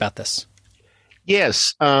tell us about this.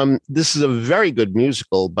 Yes, this is a very good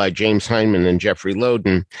musical by James Hyndman and Jeffrey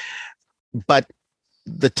Loden. But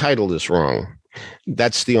the title is wrong.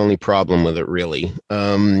 That's the only problem with it, really.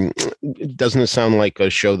 Doesn't it sound like a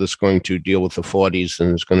show that's going to deal with the 40s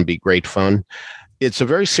and is going to be great fun? It's a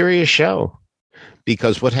very serious show,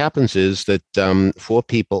 because what happens is that 4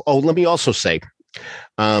 people... Oh, let me also say,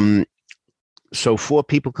 so 4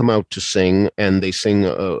 people come out to sing, and they sing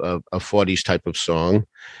a 40s type of song.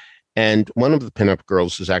 And one of the pinup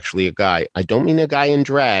girls is actually a guy. I don't mean a guy in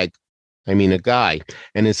drag. I mean a guy.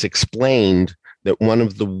 And it's explained that one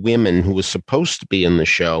of the women who was supposed to be in the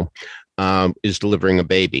show is delivering a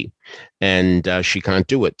baby, and she can't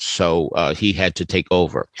do it. So he had to take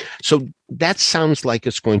over. So that sounds like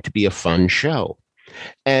it's going to be a fun show.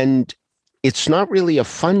 And it's not really a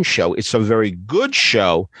fun show. It's a very good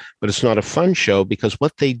show, but it's not a fun show, because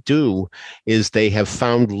what they do is they have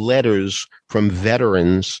found letters from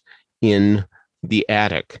veterans in the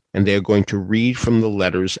attic, and they're going to read from the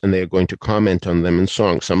letters, and they're going to comment on them in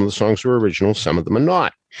songs. Some of the songs are original, some of them are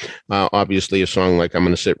not. Obviously, a song like I'm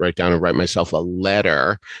going to sit right down and write myself a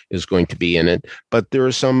letter is going to be in it, but there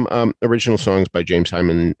are some original songs by James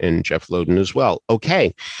Hyndman and Jeff Loden as well.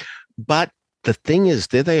 Okay, but the thing is,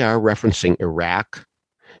 there they are referencing Iraq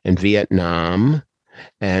and Vietnam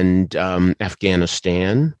and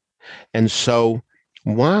Afghanistan, and so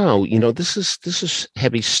wow, this is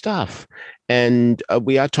heavy stuff. And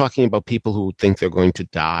we are talking about people who think they're going to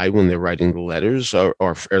die when they're writing the letters, or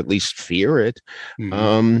at least fear it.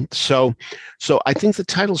 Mm-hmm. So I think the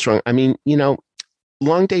title's wrong. I mean,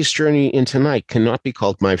 Long Day's Journey into Night cannot be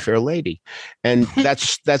called My Fair Lady. And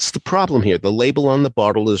that's the problem here. The label on the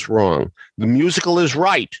bottle is wrong. The musical is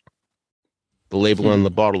right. The label on the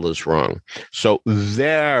bottle is wrong. So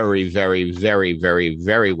very, very, very, very,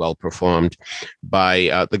 very well performed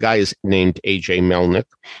by the guy is named A.J. Melnick.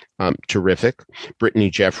 Terrific. Brittany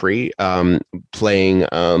Jeffrey playing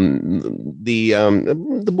the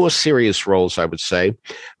more serious roles, I would say.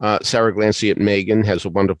 Sarah Glancy at Megan has a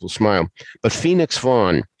wonderful smile. But Phoenix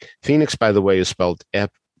Vaughn, Phoenix, by the way, is spelled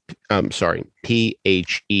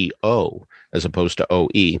P-H-E-O as opposed to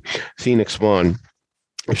O-E. Phoenix Vaughn.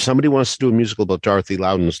 If somebody wants to do a musical about Dorothy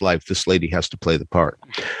Loudon's life, this lady has to play the part.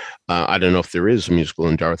 I don't know if there is a musical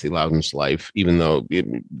in Dorothy Loudon's life, even though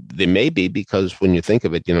there may be, because when you think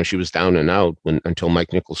of it, she was down and out until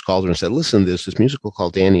Mike Nichols called her and said, "Listen, there's this musical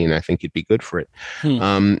called Annie, and I think you'd be good for it."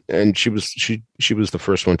 And she was the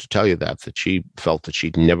first one to tell you that she felt that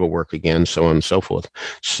she'd never work again, so on and so forth.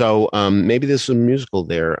 So maybe there's a musical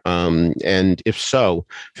there, and if so,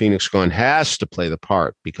 Phoenix Gone has to play the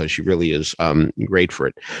part because she really is great for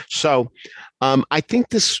it. So I think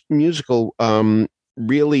this musical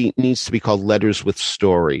really needs to be called Letters with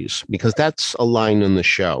Stories, because that's a line in the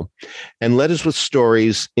show. And Letters with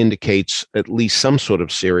Stories indicates at least some sort of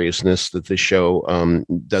seriousness that the show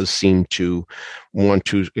does seem to want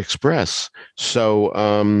to express. So,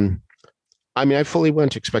 I fully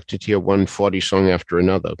went expecting to hear one 40 song after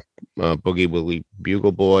another. Boogie Woogie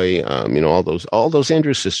Bugle Boy, all those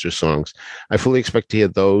Andrews Sisters songs. I fully expect to hear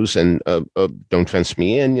those, and Don't Fence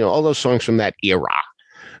Me In, all those songs from that era.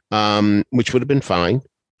 Which would have been fine.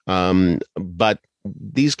 But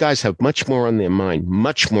these guys have much more on their mind,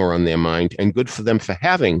 and good for them for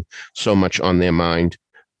having so much on their mind.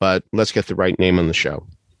 But let's get the right name on the show.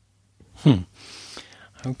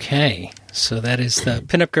 Okay, so that is the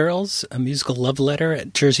Pinup Girls, a musical love letter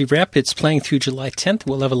at Jersey Rep. It's playing through July 10th.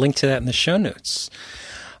 We'll have a link to that in the show notes.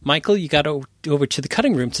 Michael, you got over to the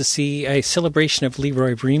cutting room to see a celebration of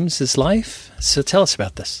Leroy Reams' life. So tell us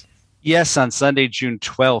about this. Yes, on Sunday, June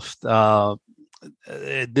 12th,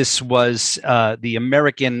 this was the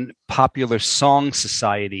American Popular Song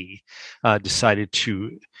Society decided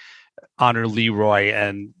to honor Leroy,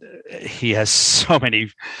 and he has so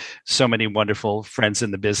many wonderful friends in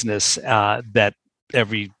the business that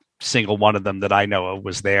every single one of them that I know of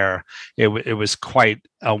was there. It was quite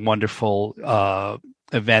a wonderful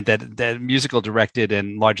event that musical directed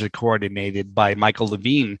and largely coordinated by Michael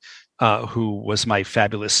Levine, who was my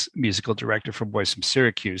fabulous musical director for Boys from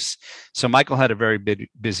Syracuse. So Michael had a very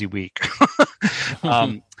busy week.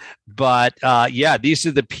 But these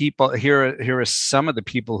are the people. Here are some of the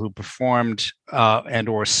people who performed and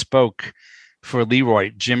or spoke for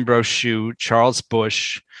Leroy: Jim Brochu, Charles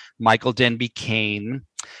Bush, Michael Denby Kane.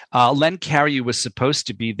 Len Carey was supposed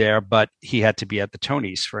to be there, but he had to be at the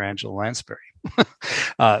Tonys for Angela Lansbury.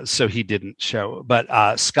 So he didn't show.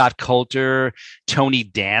 But Scott Coulter, Tony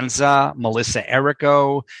Danza, Melissa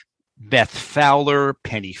Errico, Beth Fowler,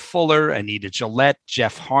 Penny Fuller, Anita Gillette,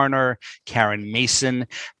 Jeff Harner, Karen Mason,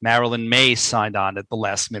 Marilyn May signed on at the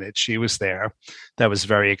last minute. She was there. That was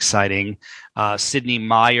very exciting. Sidney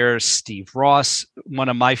Meyer, Steve Ross, one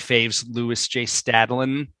of my faves, Louis J.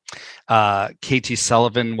 Stadlin, KT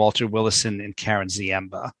Sullivan, Walter Willison, and Karen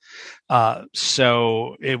Ziemba.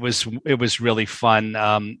 So it was really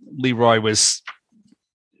fun. Leroy was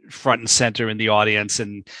front and center in the audience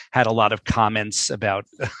and had a lot of comments about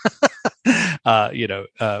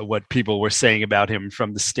what people were saying about him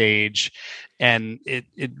from the stage, and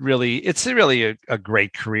it's really a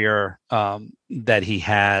great career that he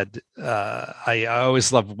had. I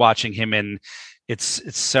always loved watching him, and it's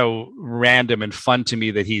so random and fun to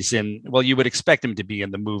me that he's in. Well, you would expect him to be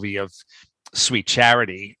in the movie of Sweet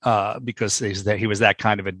Charity because he was that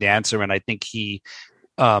kind of a dancer, and I think he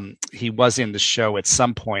was in the show at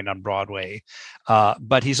some point on Broadway,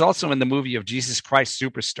 but he's also in the movie of Jesus Christ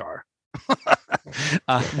Superstar.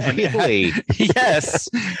 Really? Yes,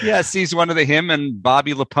 he's one of him and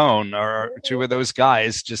Bobby Lapone are two of those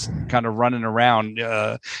guys just kind of running around,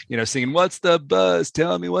 singing, "What's the buzz?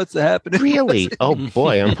 Tell me what's happening." Really? Oh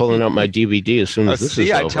boy, I'm pulling out my DVD as soon as this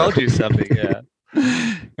is over. I told you something. Yeah.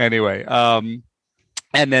 Anyway,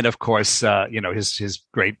 and then, of course, his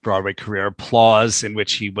great Broadway career, Applause, in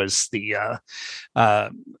which he was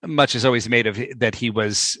much is always made of that he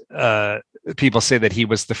was. People say that he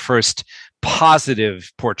was the first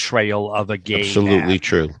positive portrayal of a gay. Absolutely man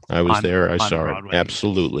true. I was there. I saw Broadway. It.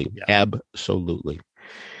 Absolutely, absolutely.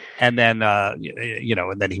 And then,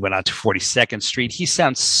 and then he went on to 42nd Street. He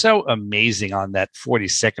sounds so amazing on that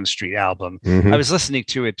 42nd Street album. Mm-hmm. I was listening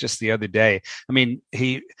to it just the other day. I mean,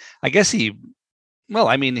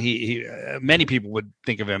 many people would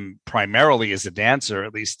think of him primarily as a dancer,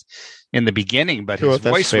 at least in the beginning, but his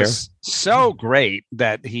voice was so great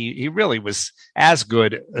that he really was as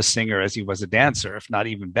good a singer as he was a dancer, if not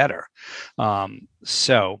even better. And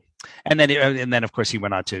then of course he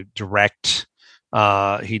went on to direct.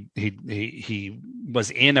 He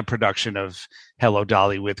was in a production of Hello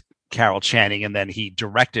Dolly with Carol Channing, and then he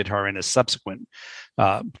directed her in a subsequent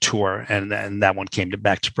tour, and that one came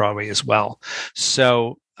back to Broadway as well.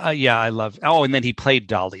 So Yeah, I love. Oh, and then he played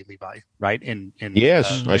Dolly Levi, right?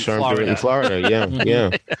 Yes, I saw him do it in Florida. Yeah.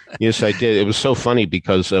 Yes, I did. It was so funny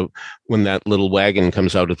because when that little wagon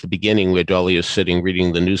comes out at the beginning where Dolly is sitting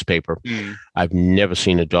reading the newspaper, I've never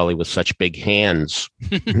seen a Dolly with such big hands,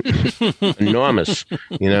 enormous.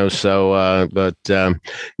 So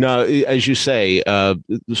no, as you say,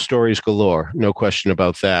 the stories galore, no question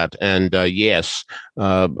about that. And yes,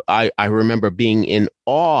 I remember being in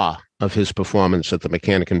awe of his performance at the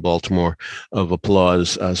Mechanic in Baltimore, of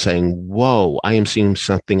applause, saying, "Whoa, I am seeing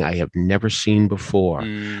something I have never seen before.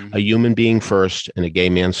 A human being first and a gay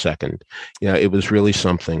man second." Yeah, it was really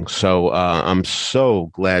something. So I'm so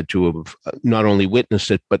glad to have not only witnessed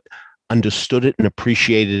it, but understood it and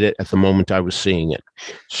appreciated it at the moment I was seeing it.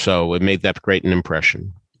 So it made that great an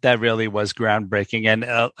impression. That really was groundbreaking. And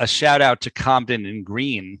a shout out to Comden and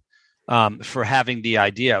Green for having the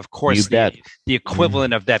idea. Of course, the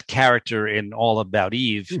equivalent of that character in All About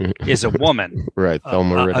Eve is a woman. Right,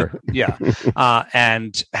 Thelma Ritter.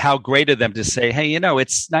 And how great of them to say, hey,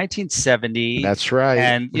 it's 1970. That's right.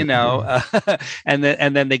 And,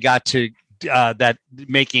 and then they got to that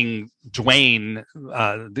making Dwayne,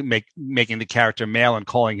 making the character male and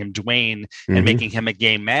calling him Dwayne and making him a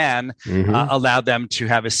gay man allowed them to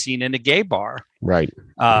have a scene in a gay bar. Right.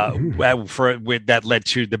 That led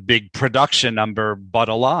to the big production number, But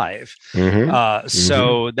Alive.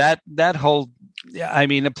 So that whole,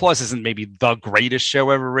 Applause isn't maybe the greatest show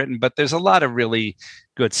ever written, but there's a lot of really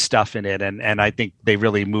good stuff in it. And I think they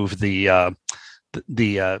really moved the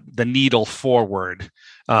needle forward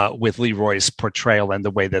with Leroy's portrayal and the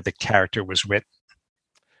way that the character was written.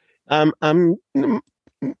 I'm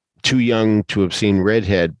too young to have seen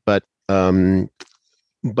Redhead, but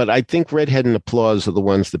I think Redhead and Applause are the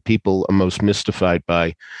ones that people are most mystified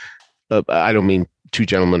by. I don't mean Two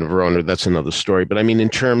Gentlemen of Verona, that's another story, but I mean in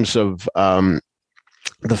terms of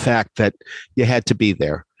the fact that you had to be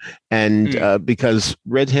there. And because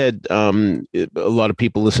Redhead, a lot of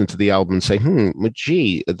people listen to the album and say,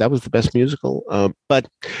 gee, that was the best musical. But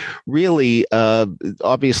really,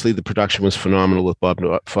 obviously, the production was phenomenal with Bob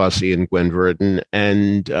Fosse and Gwen Verdon.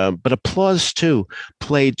 But Applause, too,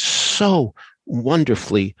 played so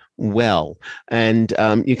wonderfully well, and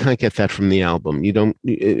you can't get that from the album. You don't.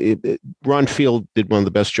 Ron Field did one of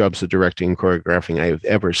the best jobs of directing and choreographing I have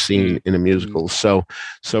ever seen in a musical. So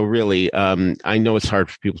really, I know it's hard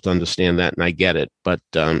for people to understand that, and I get it, but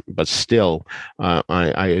still,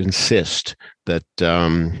 I insist that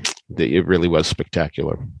it really was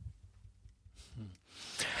spectacular.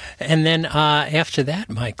 And then after that,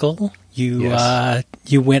 Michael, you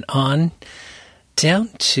went on down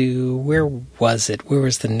to, where was it? Where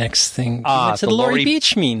was the next thing? To the Laurie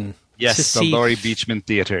Beachman. Yes, the Laurie Beachman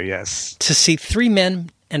Theater, yes. To see Three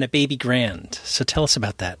Men and a Baby Grand. So tell us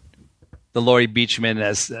about that. The Laurie Beachman,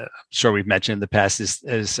 as I'm sure we've mentioned in the past,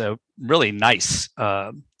 is a really nice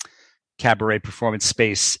cabaret performance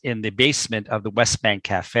space in the basement of the West Bank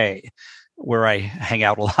Cafe, where I hang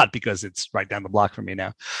out a lot because it's right down the block from me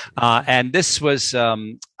now. And this was,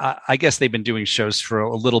 I guess they've been doing shows for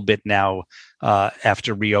a little bit now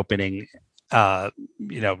after reopening, after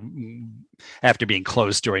being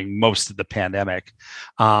closed during most of the pandemic.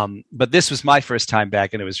 But this was my first time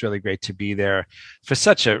back, and it was really great to be there for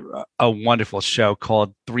such a wonderful show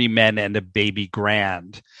called Three Men and a Baby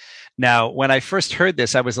Grand. Now, when I first heard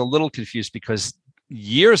this, I was a little confused because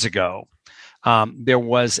years ago, there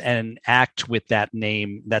was an act with that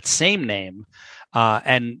same name,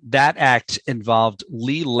 and that act involved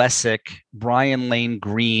Lee Lessick, Brian Lane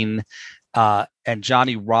Green, and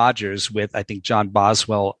Johnny Rogers, with, I think, John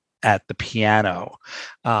Boswell at the piano.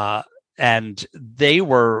 And they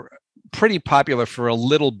were pretty popular for a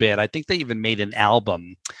little bit. I think they even made an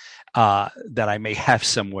album that I may have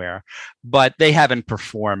somewhere, but they haven't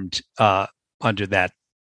performed under that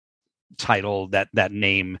title, that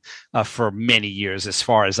name, for many years, as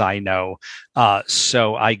far as I know.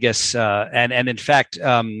 So I guess, and in fact,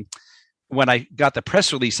 when I got the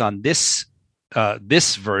press release on this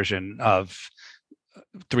version of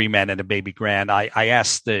Three Men and a Baby Grand, I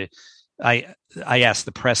asked the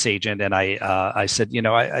press agent, and I said,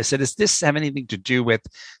 I said, does this have anything to do with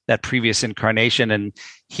that previous incarnation? And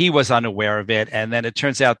he was unaware of it. And then it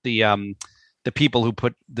turns out the people who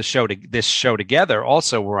put this show together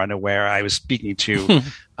also were unaware. I was speaking to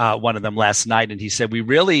one of them last night, and he said we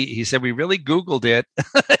really Googled it.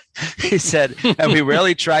 He said, and we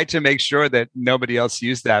really tried to make sure that nobody else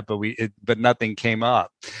used that, but nothing came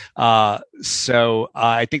up. So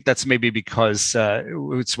I think that's maybe because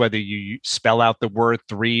it's whether you spell out the word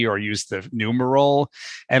three or use the numeral,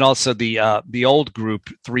 and also the old group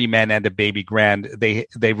Three Men and a Baby Grand.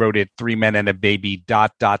 They wrote it Three Men and a Baby ...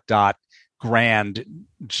 Grand,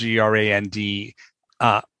 GRAND,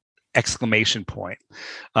 exclamation point.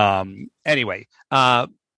 Anyway,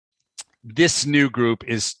 this new group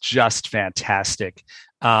is just fantastic.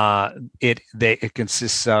 It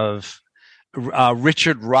consists of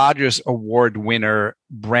Richard Rogers Award winner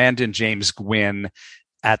Brandon James Gwynn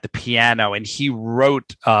at the piano, and he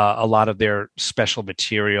wrote a lot of their special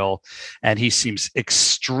material, and he seems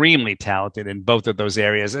extremely talented in both of those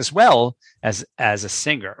areas as well as a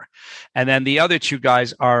singer. And then the other two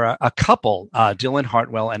guys are a couple, Dylan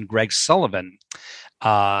Hartwell and Greg Sullivan,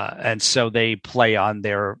 and so they play on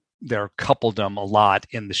their coupledom a lot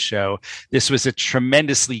in the show. This was a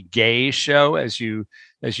tremendously gay show, as you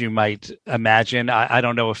might imagine. I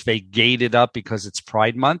don't know if they gayed it up because it's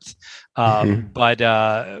Pride Month, but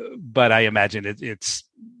I imagine it's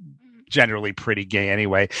generally pretty gay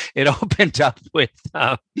anyway. It opened up with,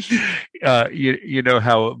 you know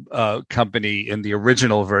how Company in the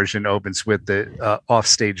original version opens with the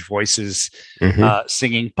offstage voices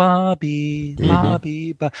singing Bobby,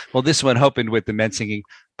 Bobby. Well, this one opened with the men singing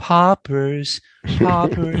poppers,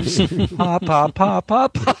 poppers, pop, pop, pop,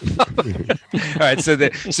 pop, pop. All right,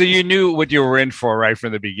 so you knew what you were in for right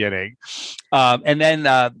from the beginning, and then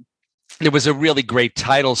there was a really great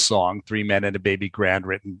title song, Three Men and a Baby Grand,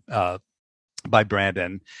 written by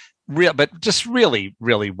Brandon. But just really,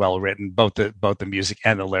 really well written, both the music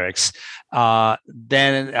and the lyrics.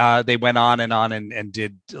 Then they went on and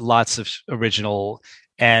did lots of original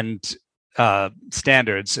and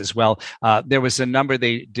standards as well. There was a number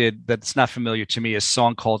they did that's not familiar to me, a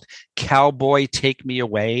song called Cowboy Take Me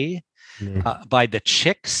Away by the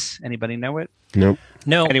Chicks. Anybody know it? Nope.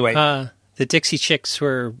 No. Anyway. The Dixie Chicks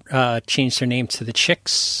were changed their name to the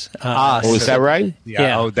Chicks. Is that right?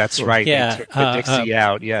 Yeah. Oh, that's right. Yeah. They took the Dixie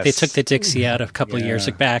out. Yes. They took the Dixie out a couple of years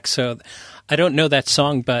back. So I don't know that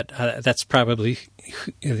song, but that's probably,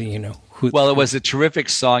 who. Well, it was a terrific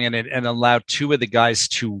song, and it allowed two of the guys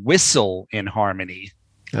to whistle in harmony.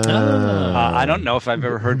 I don't know if I've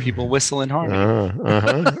ever heard people whistle in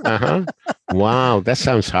harmony. Wow, that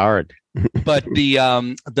sounds hard. But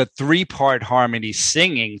the three-part harmony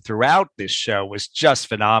singing throughout this show was just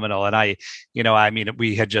phenomenal. And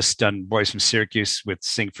we had just done Boys from Syracuse with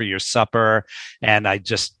Sing for Your Supper, and I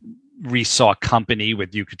just resaw Company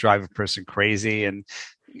with You Could Drive a Person Crazy, and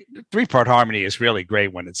three-part harmony is really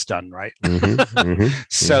great when it's done right.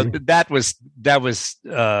 So that was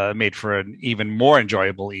made for an even more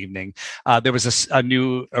enjoyable evening. There was a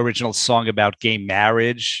new original song about gay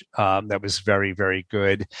marriage that was very, very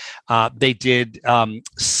good. They did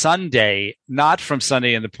Sunday, not from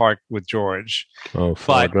Sunday in the Park with George. Oh,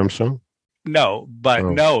 Drum song? No, but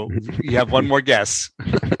no. You have one more guess.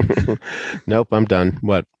 Nope, I'm done.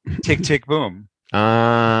 What? Tick, tick, boom.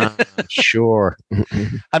 Sure.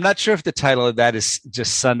 I'm not sure if the title of that is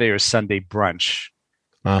just Sunday or Sunday Brunch.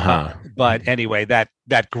 But anyway, that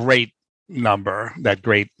great number, that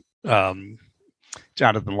great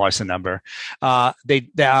Jonathan Larson number.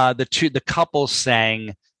 The couple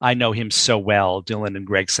sang I Know Him So Well. Dylan and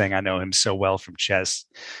Greg sang I Know Him So Well from Chess.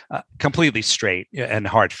 Completely straight and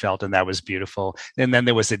heartfelt, and that was beautiful. And then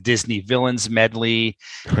there was a Disney Villains medley,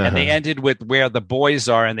 and they ended with Where the Boys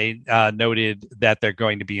Are, and they noted that they're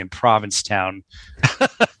going to be in Provincetown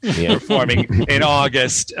performing in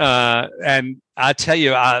August. And I tell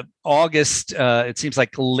you, August, it seems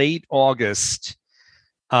like late August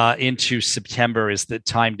into September is the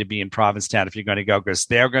time to be in Provincetown if you're going to go, because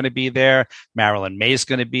they're going to be there. Marilyn May's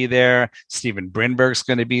going to be there. Stephen Brinberg's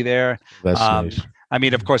going to be there. That's nice. I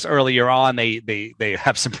mean, of course, earlier on, they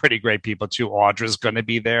have some pretty great people too. Audra's going to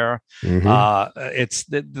be there. It's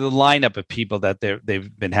the lineup of people that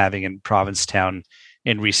they've been having in Provincetown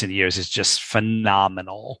in recent years is just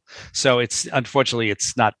phenomenal. So unfortunately,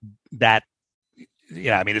 it's not that.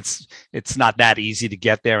 Yeah, I mean, it's not that easy to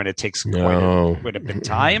get there, and it takes quite a bit of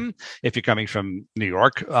time if you're coming from New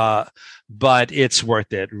York. But it's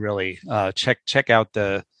worth it, really. Check out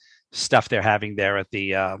the stuff they're having there at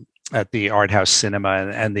the Art House Cinema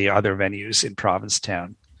and the other venues in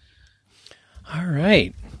Provincetown. All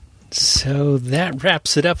right, so that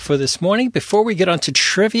wraps it up for this morning. Before we get on to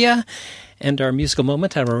trivia And our musical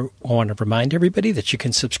moment, I want to remind everybody that you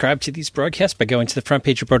can subscribe to these broadcasts by going to the front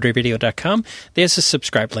page of BroadwayRadio.com. There's a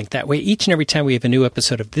subscribe link. That way, each and every time we have a new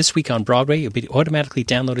episode of This Week on Broadway, you'll be automatically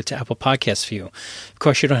downloaded to Apple Podcasts for you. Of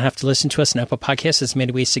course, you don't have to listen to us on Apple Podcasts. There's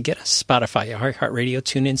many ways to get us. Spotify, iHeartRadio,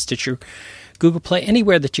 TuneIn, Stitcher, Google Play,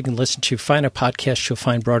 anywhere that you can listen to. Find a podcast, you'll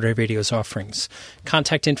find Broadway Radio's offerings.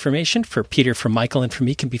 Contact information for Peter, for Michael, and for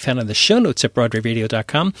me can be found in the show notes at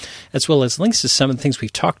BroadwayRadio.com, as well as links to some of the things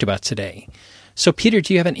we've talked about today. So, Peter,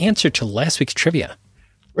 do you have an answer to last week's trivia?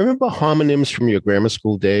 Remember homonyms from your grammar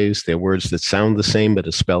school days? They're words that sound the same but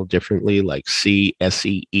are spelled differently, like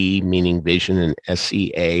C-S-E-E, meaning vision, and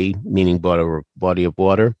S-E-A, meaning body of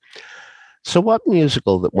water. So what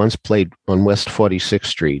musical that once played on West 46th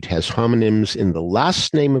Street has homonyms in the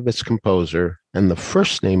last name of its composer and the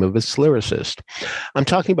first name of its lyricist? I'm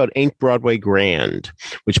talking about Ain't Broadway Grand,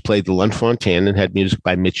 which played the Lunt-Fontanne and had music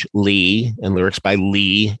by Mitch Lee and lyrics by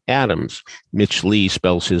Lee Adams. Mitch Lee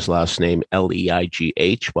spells his last name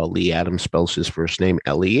L-E-I-G-H, while Lee Adams spells his first name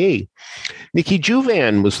L-E-E. Nikki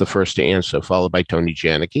Juvan was the first to answer, followed by Tony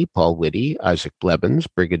Janicki, Paul Whitty, Isaac Blevins,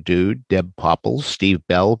 Brigadude, Deb Popples, Steve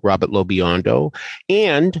Bell, Robert Lobiondo,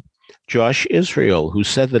 and Josh Israel, who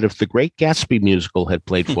said that if the Great Gatsby musical had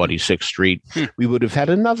played 46th Street, we would have had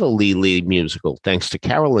another Lee musical, thanks to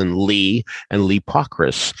Carolyn Lee and Lee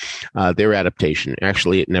Pockris, their adaptation.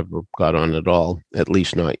 Actually, it never got on at all, at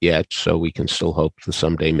least not yet, so we can still hope for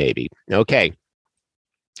someday maybe. Okay,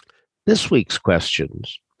 this week's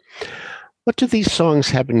questions. What do these songs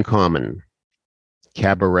have in common?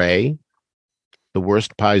 Cabaret, The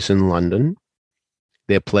Worst Pies in London,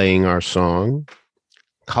 They're Playing Our Song,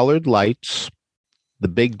 Colored Lights, The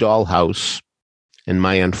Big Dollhouse, and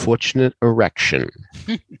My Unfortunate Erection.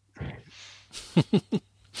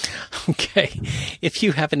 Okay. If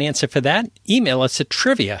you have an answer for that, email us at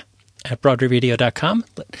trivia@BroadwayRadio.com.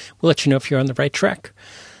 We'll let you know if you're on the right track.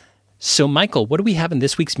 So, Michael, what do we have in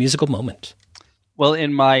this week's musical moment? Well,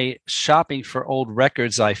 in my shopping for old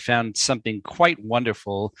records, I found something quite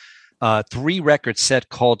wonderful. 3-record set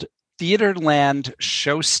called Theaterland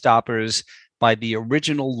Showstoppers by the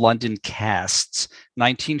original London casts,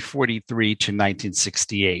 1943 to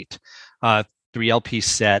 1968. 3-LP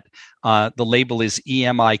set. The label is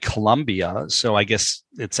EMI Columbia, so I guess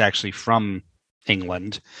it's actually from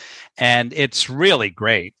England. And it's really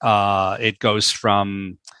great. It goes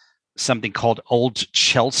from something called Old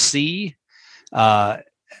Chelsea to,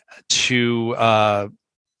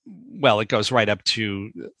 it goes right up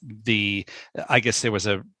to I guess there was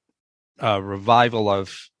a revival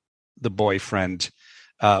of The Boyfriend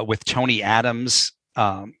with Tony Adams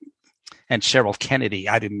and Cheryl Kennedy.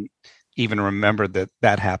 I didn't even remember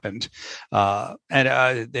that happened.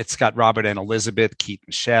 And it's got Robert and Elizabeth, Keith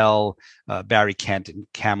Michelle, Barry Kent, and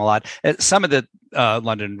Camelot. Some of the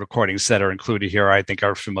London recordings that are included here, I think,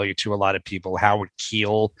 are familiar to a lot of people. Howard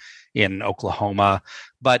Keel in Oklahoma,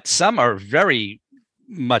 but some are very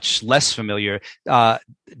much less familiar.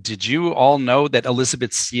 Did you all know that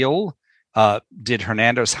Elizabeth Seal did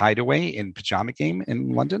Hernando's Hideaway in Pajama Game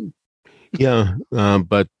in London? Yeah,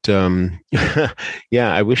 but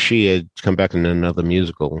I wish she had come back in another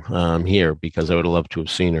musical here, because I would have loved to have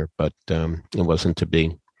seen her, but it wasn't to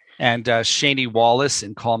be. And Shani Wallace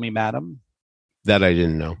in Call Me Madam? That I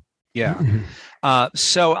didn't know. Yeah.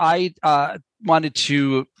 So I wanted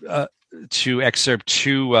to excerpt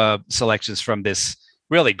 2 selections from this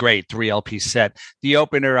really great 3-LP set. The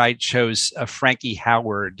opener, I chose Frankie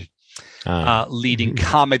Howard leading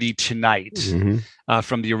Comedy Tonight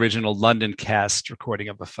from the original London cast recording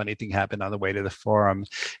of A Funny Thing Happened on the Way to the Forum.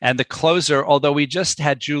 And the closer, although we just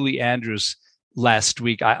had Julie Andrews last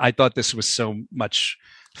week, I thought this was so much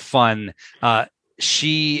fun.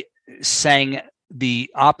 She sang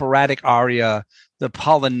the operatic aria, the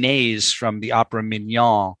Polonaise from the opera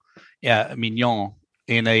Mignon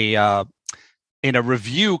in a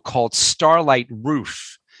review called Starlight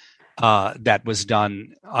Roof that was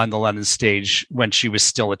done on the London stage when she was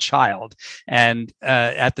still a child. And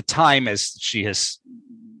at the time, as she has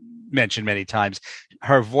mentioned many times,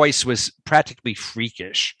 her voice was practically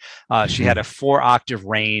freakish. She had a 4-octave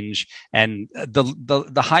range, and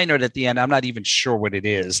the high note at the end, I'm not even sure what it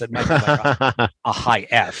is. It might be like a high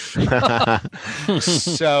F.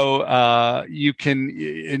 So you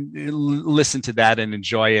can listen to that and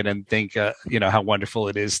enjoy it and think, how wonderful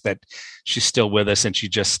it is that she's still with us, and she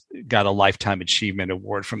just got a Lifetime Achievement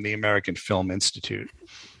Award from the American Film Institute.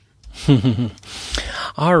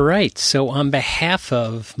 All right. So on behalf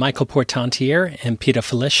of Michael Portantiere and Peter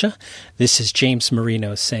Felicia, this is James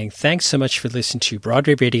Marino saying thanks so much for listening to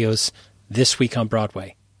Broadway Radio's This Week on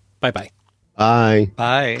Broadway. Bye-bye. Bye.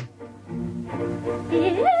 Bye.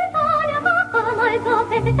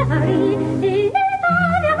 Paris, il est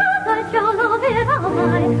pas de shall not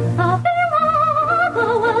be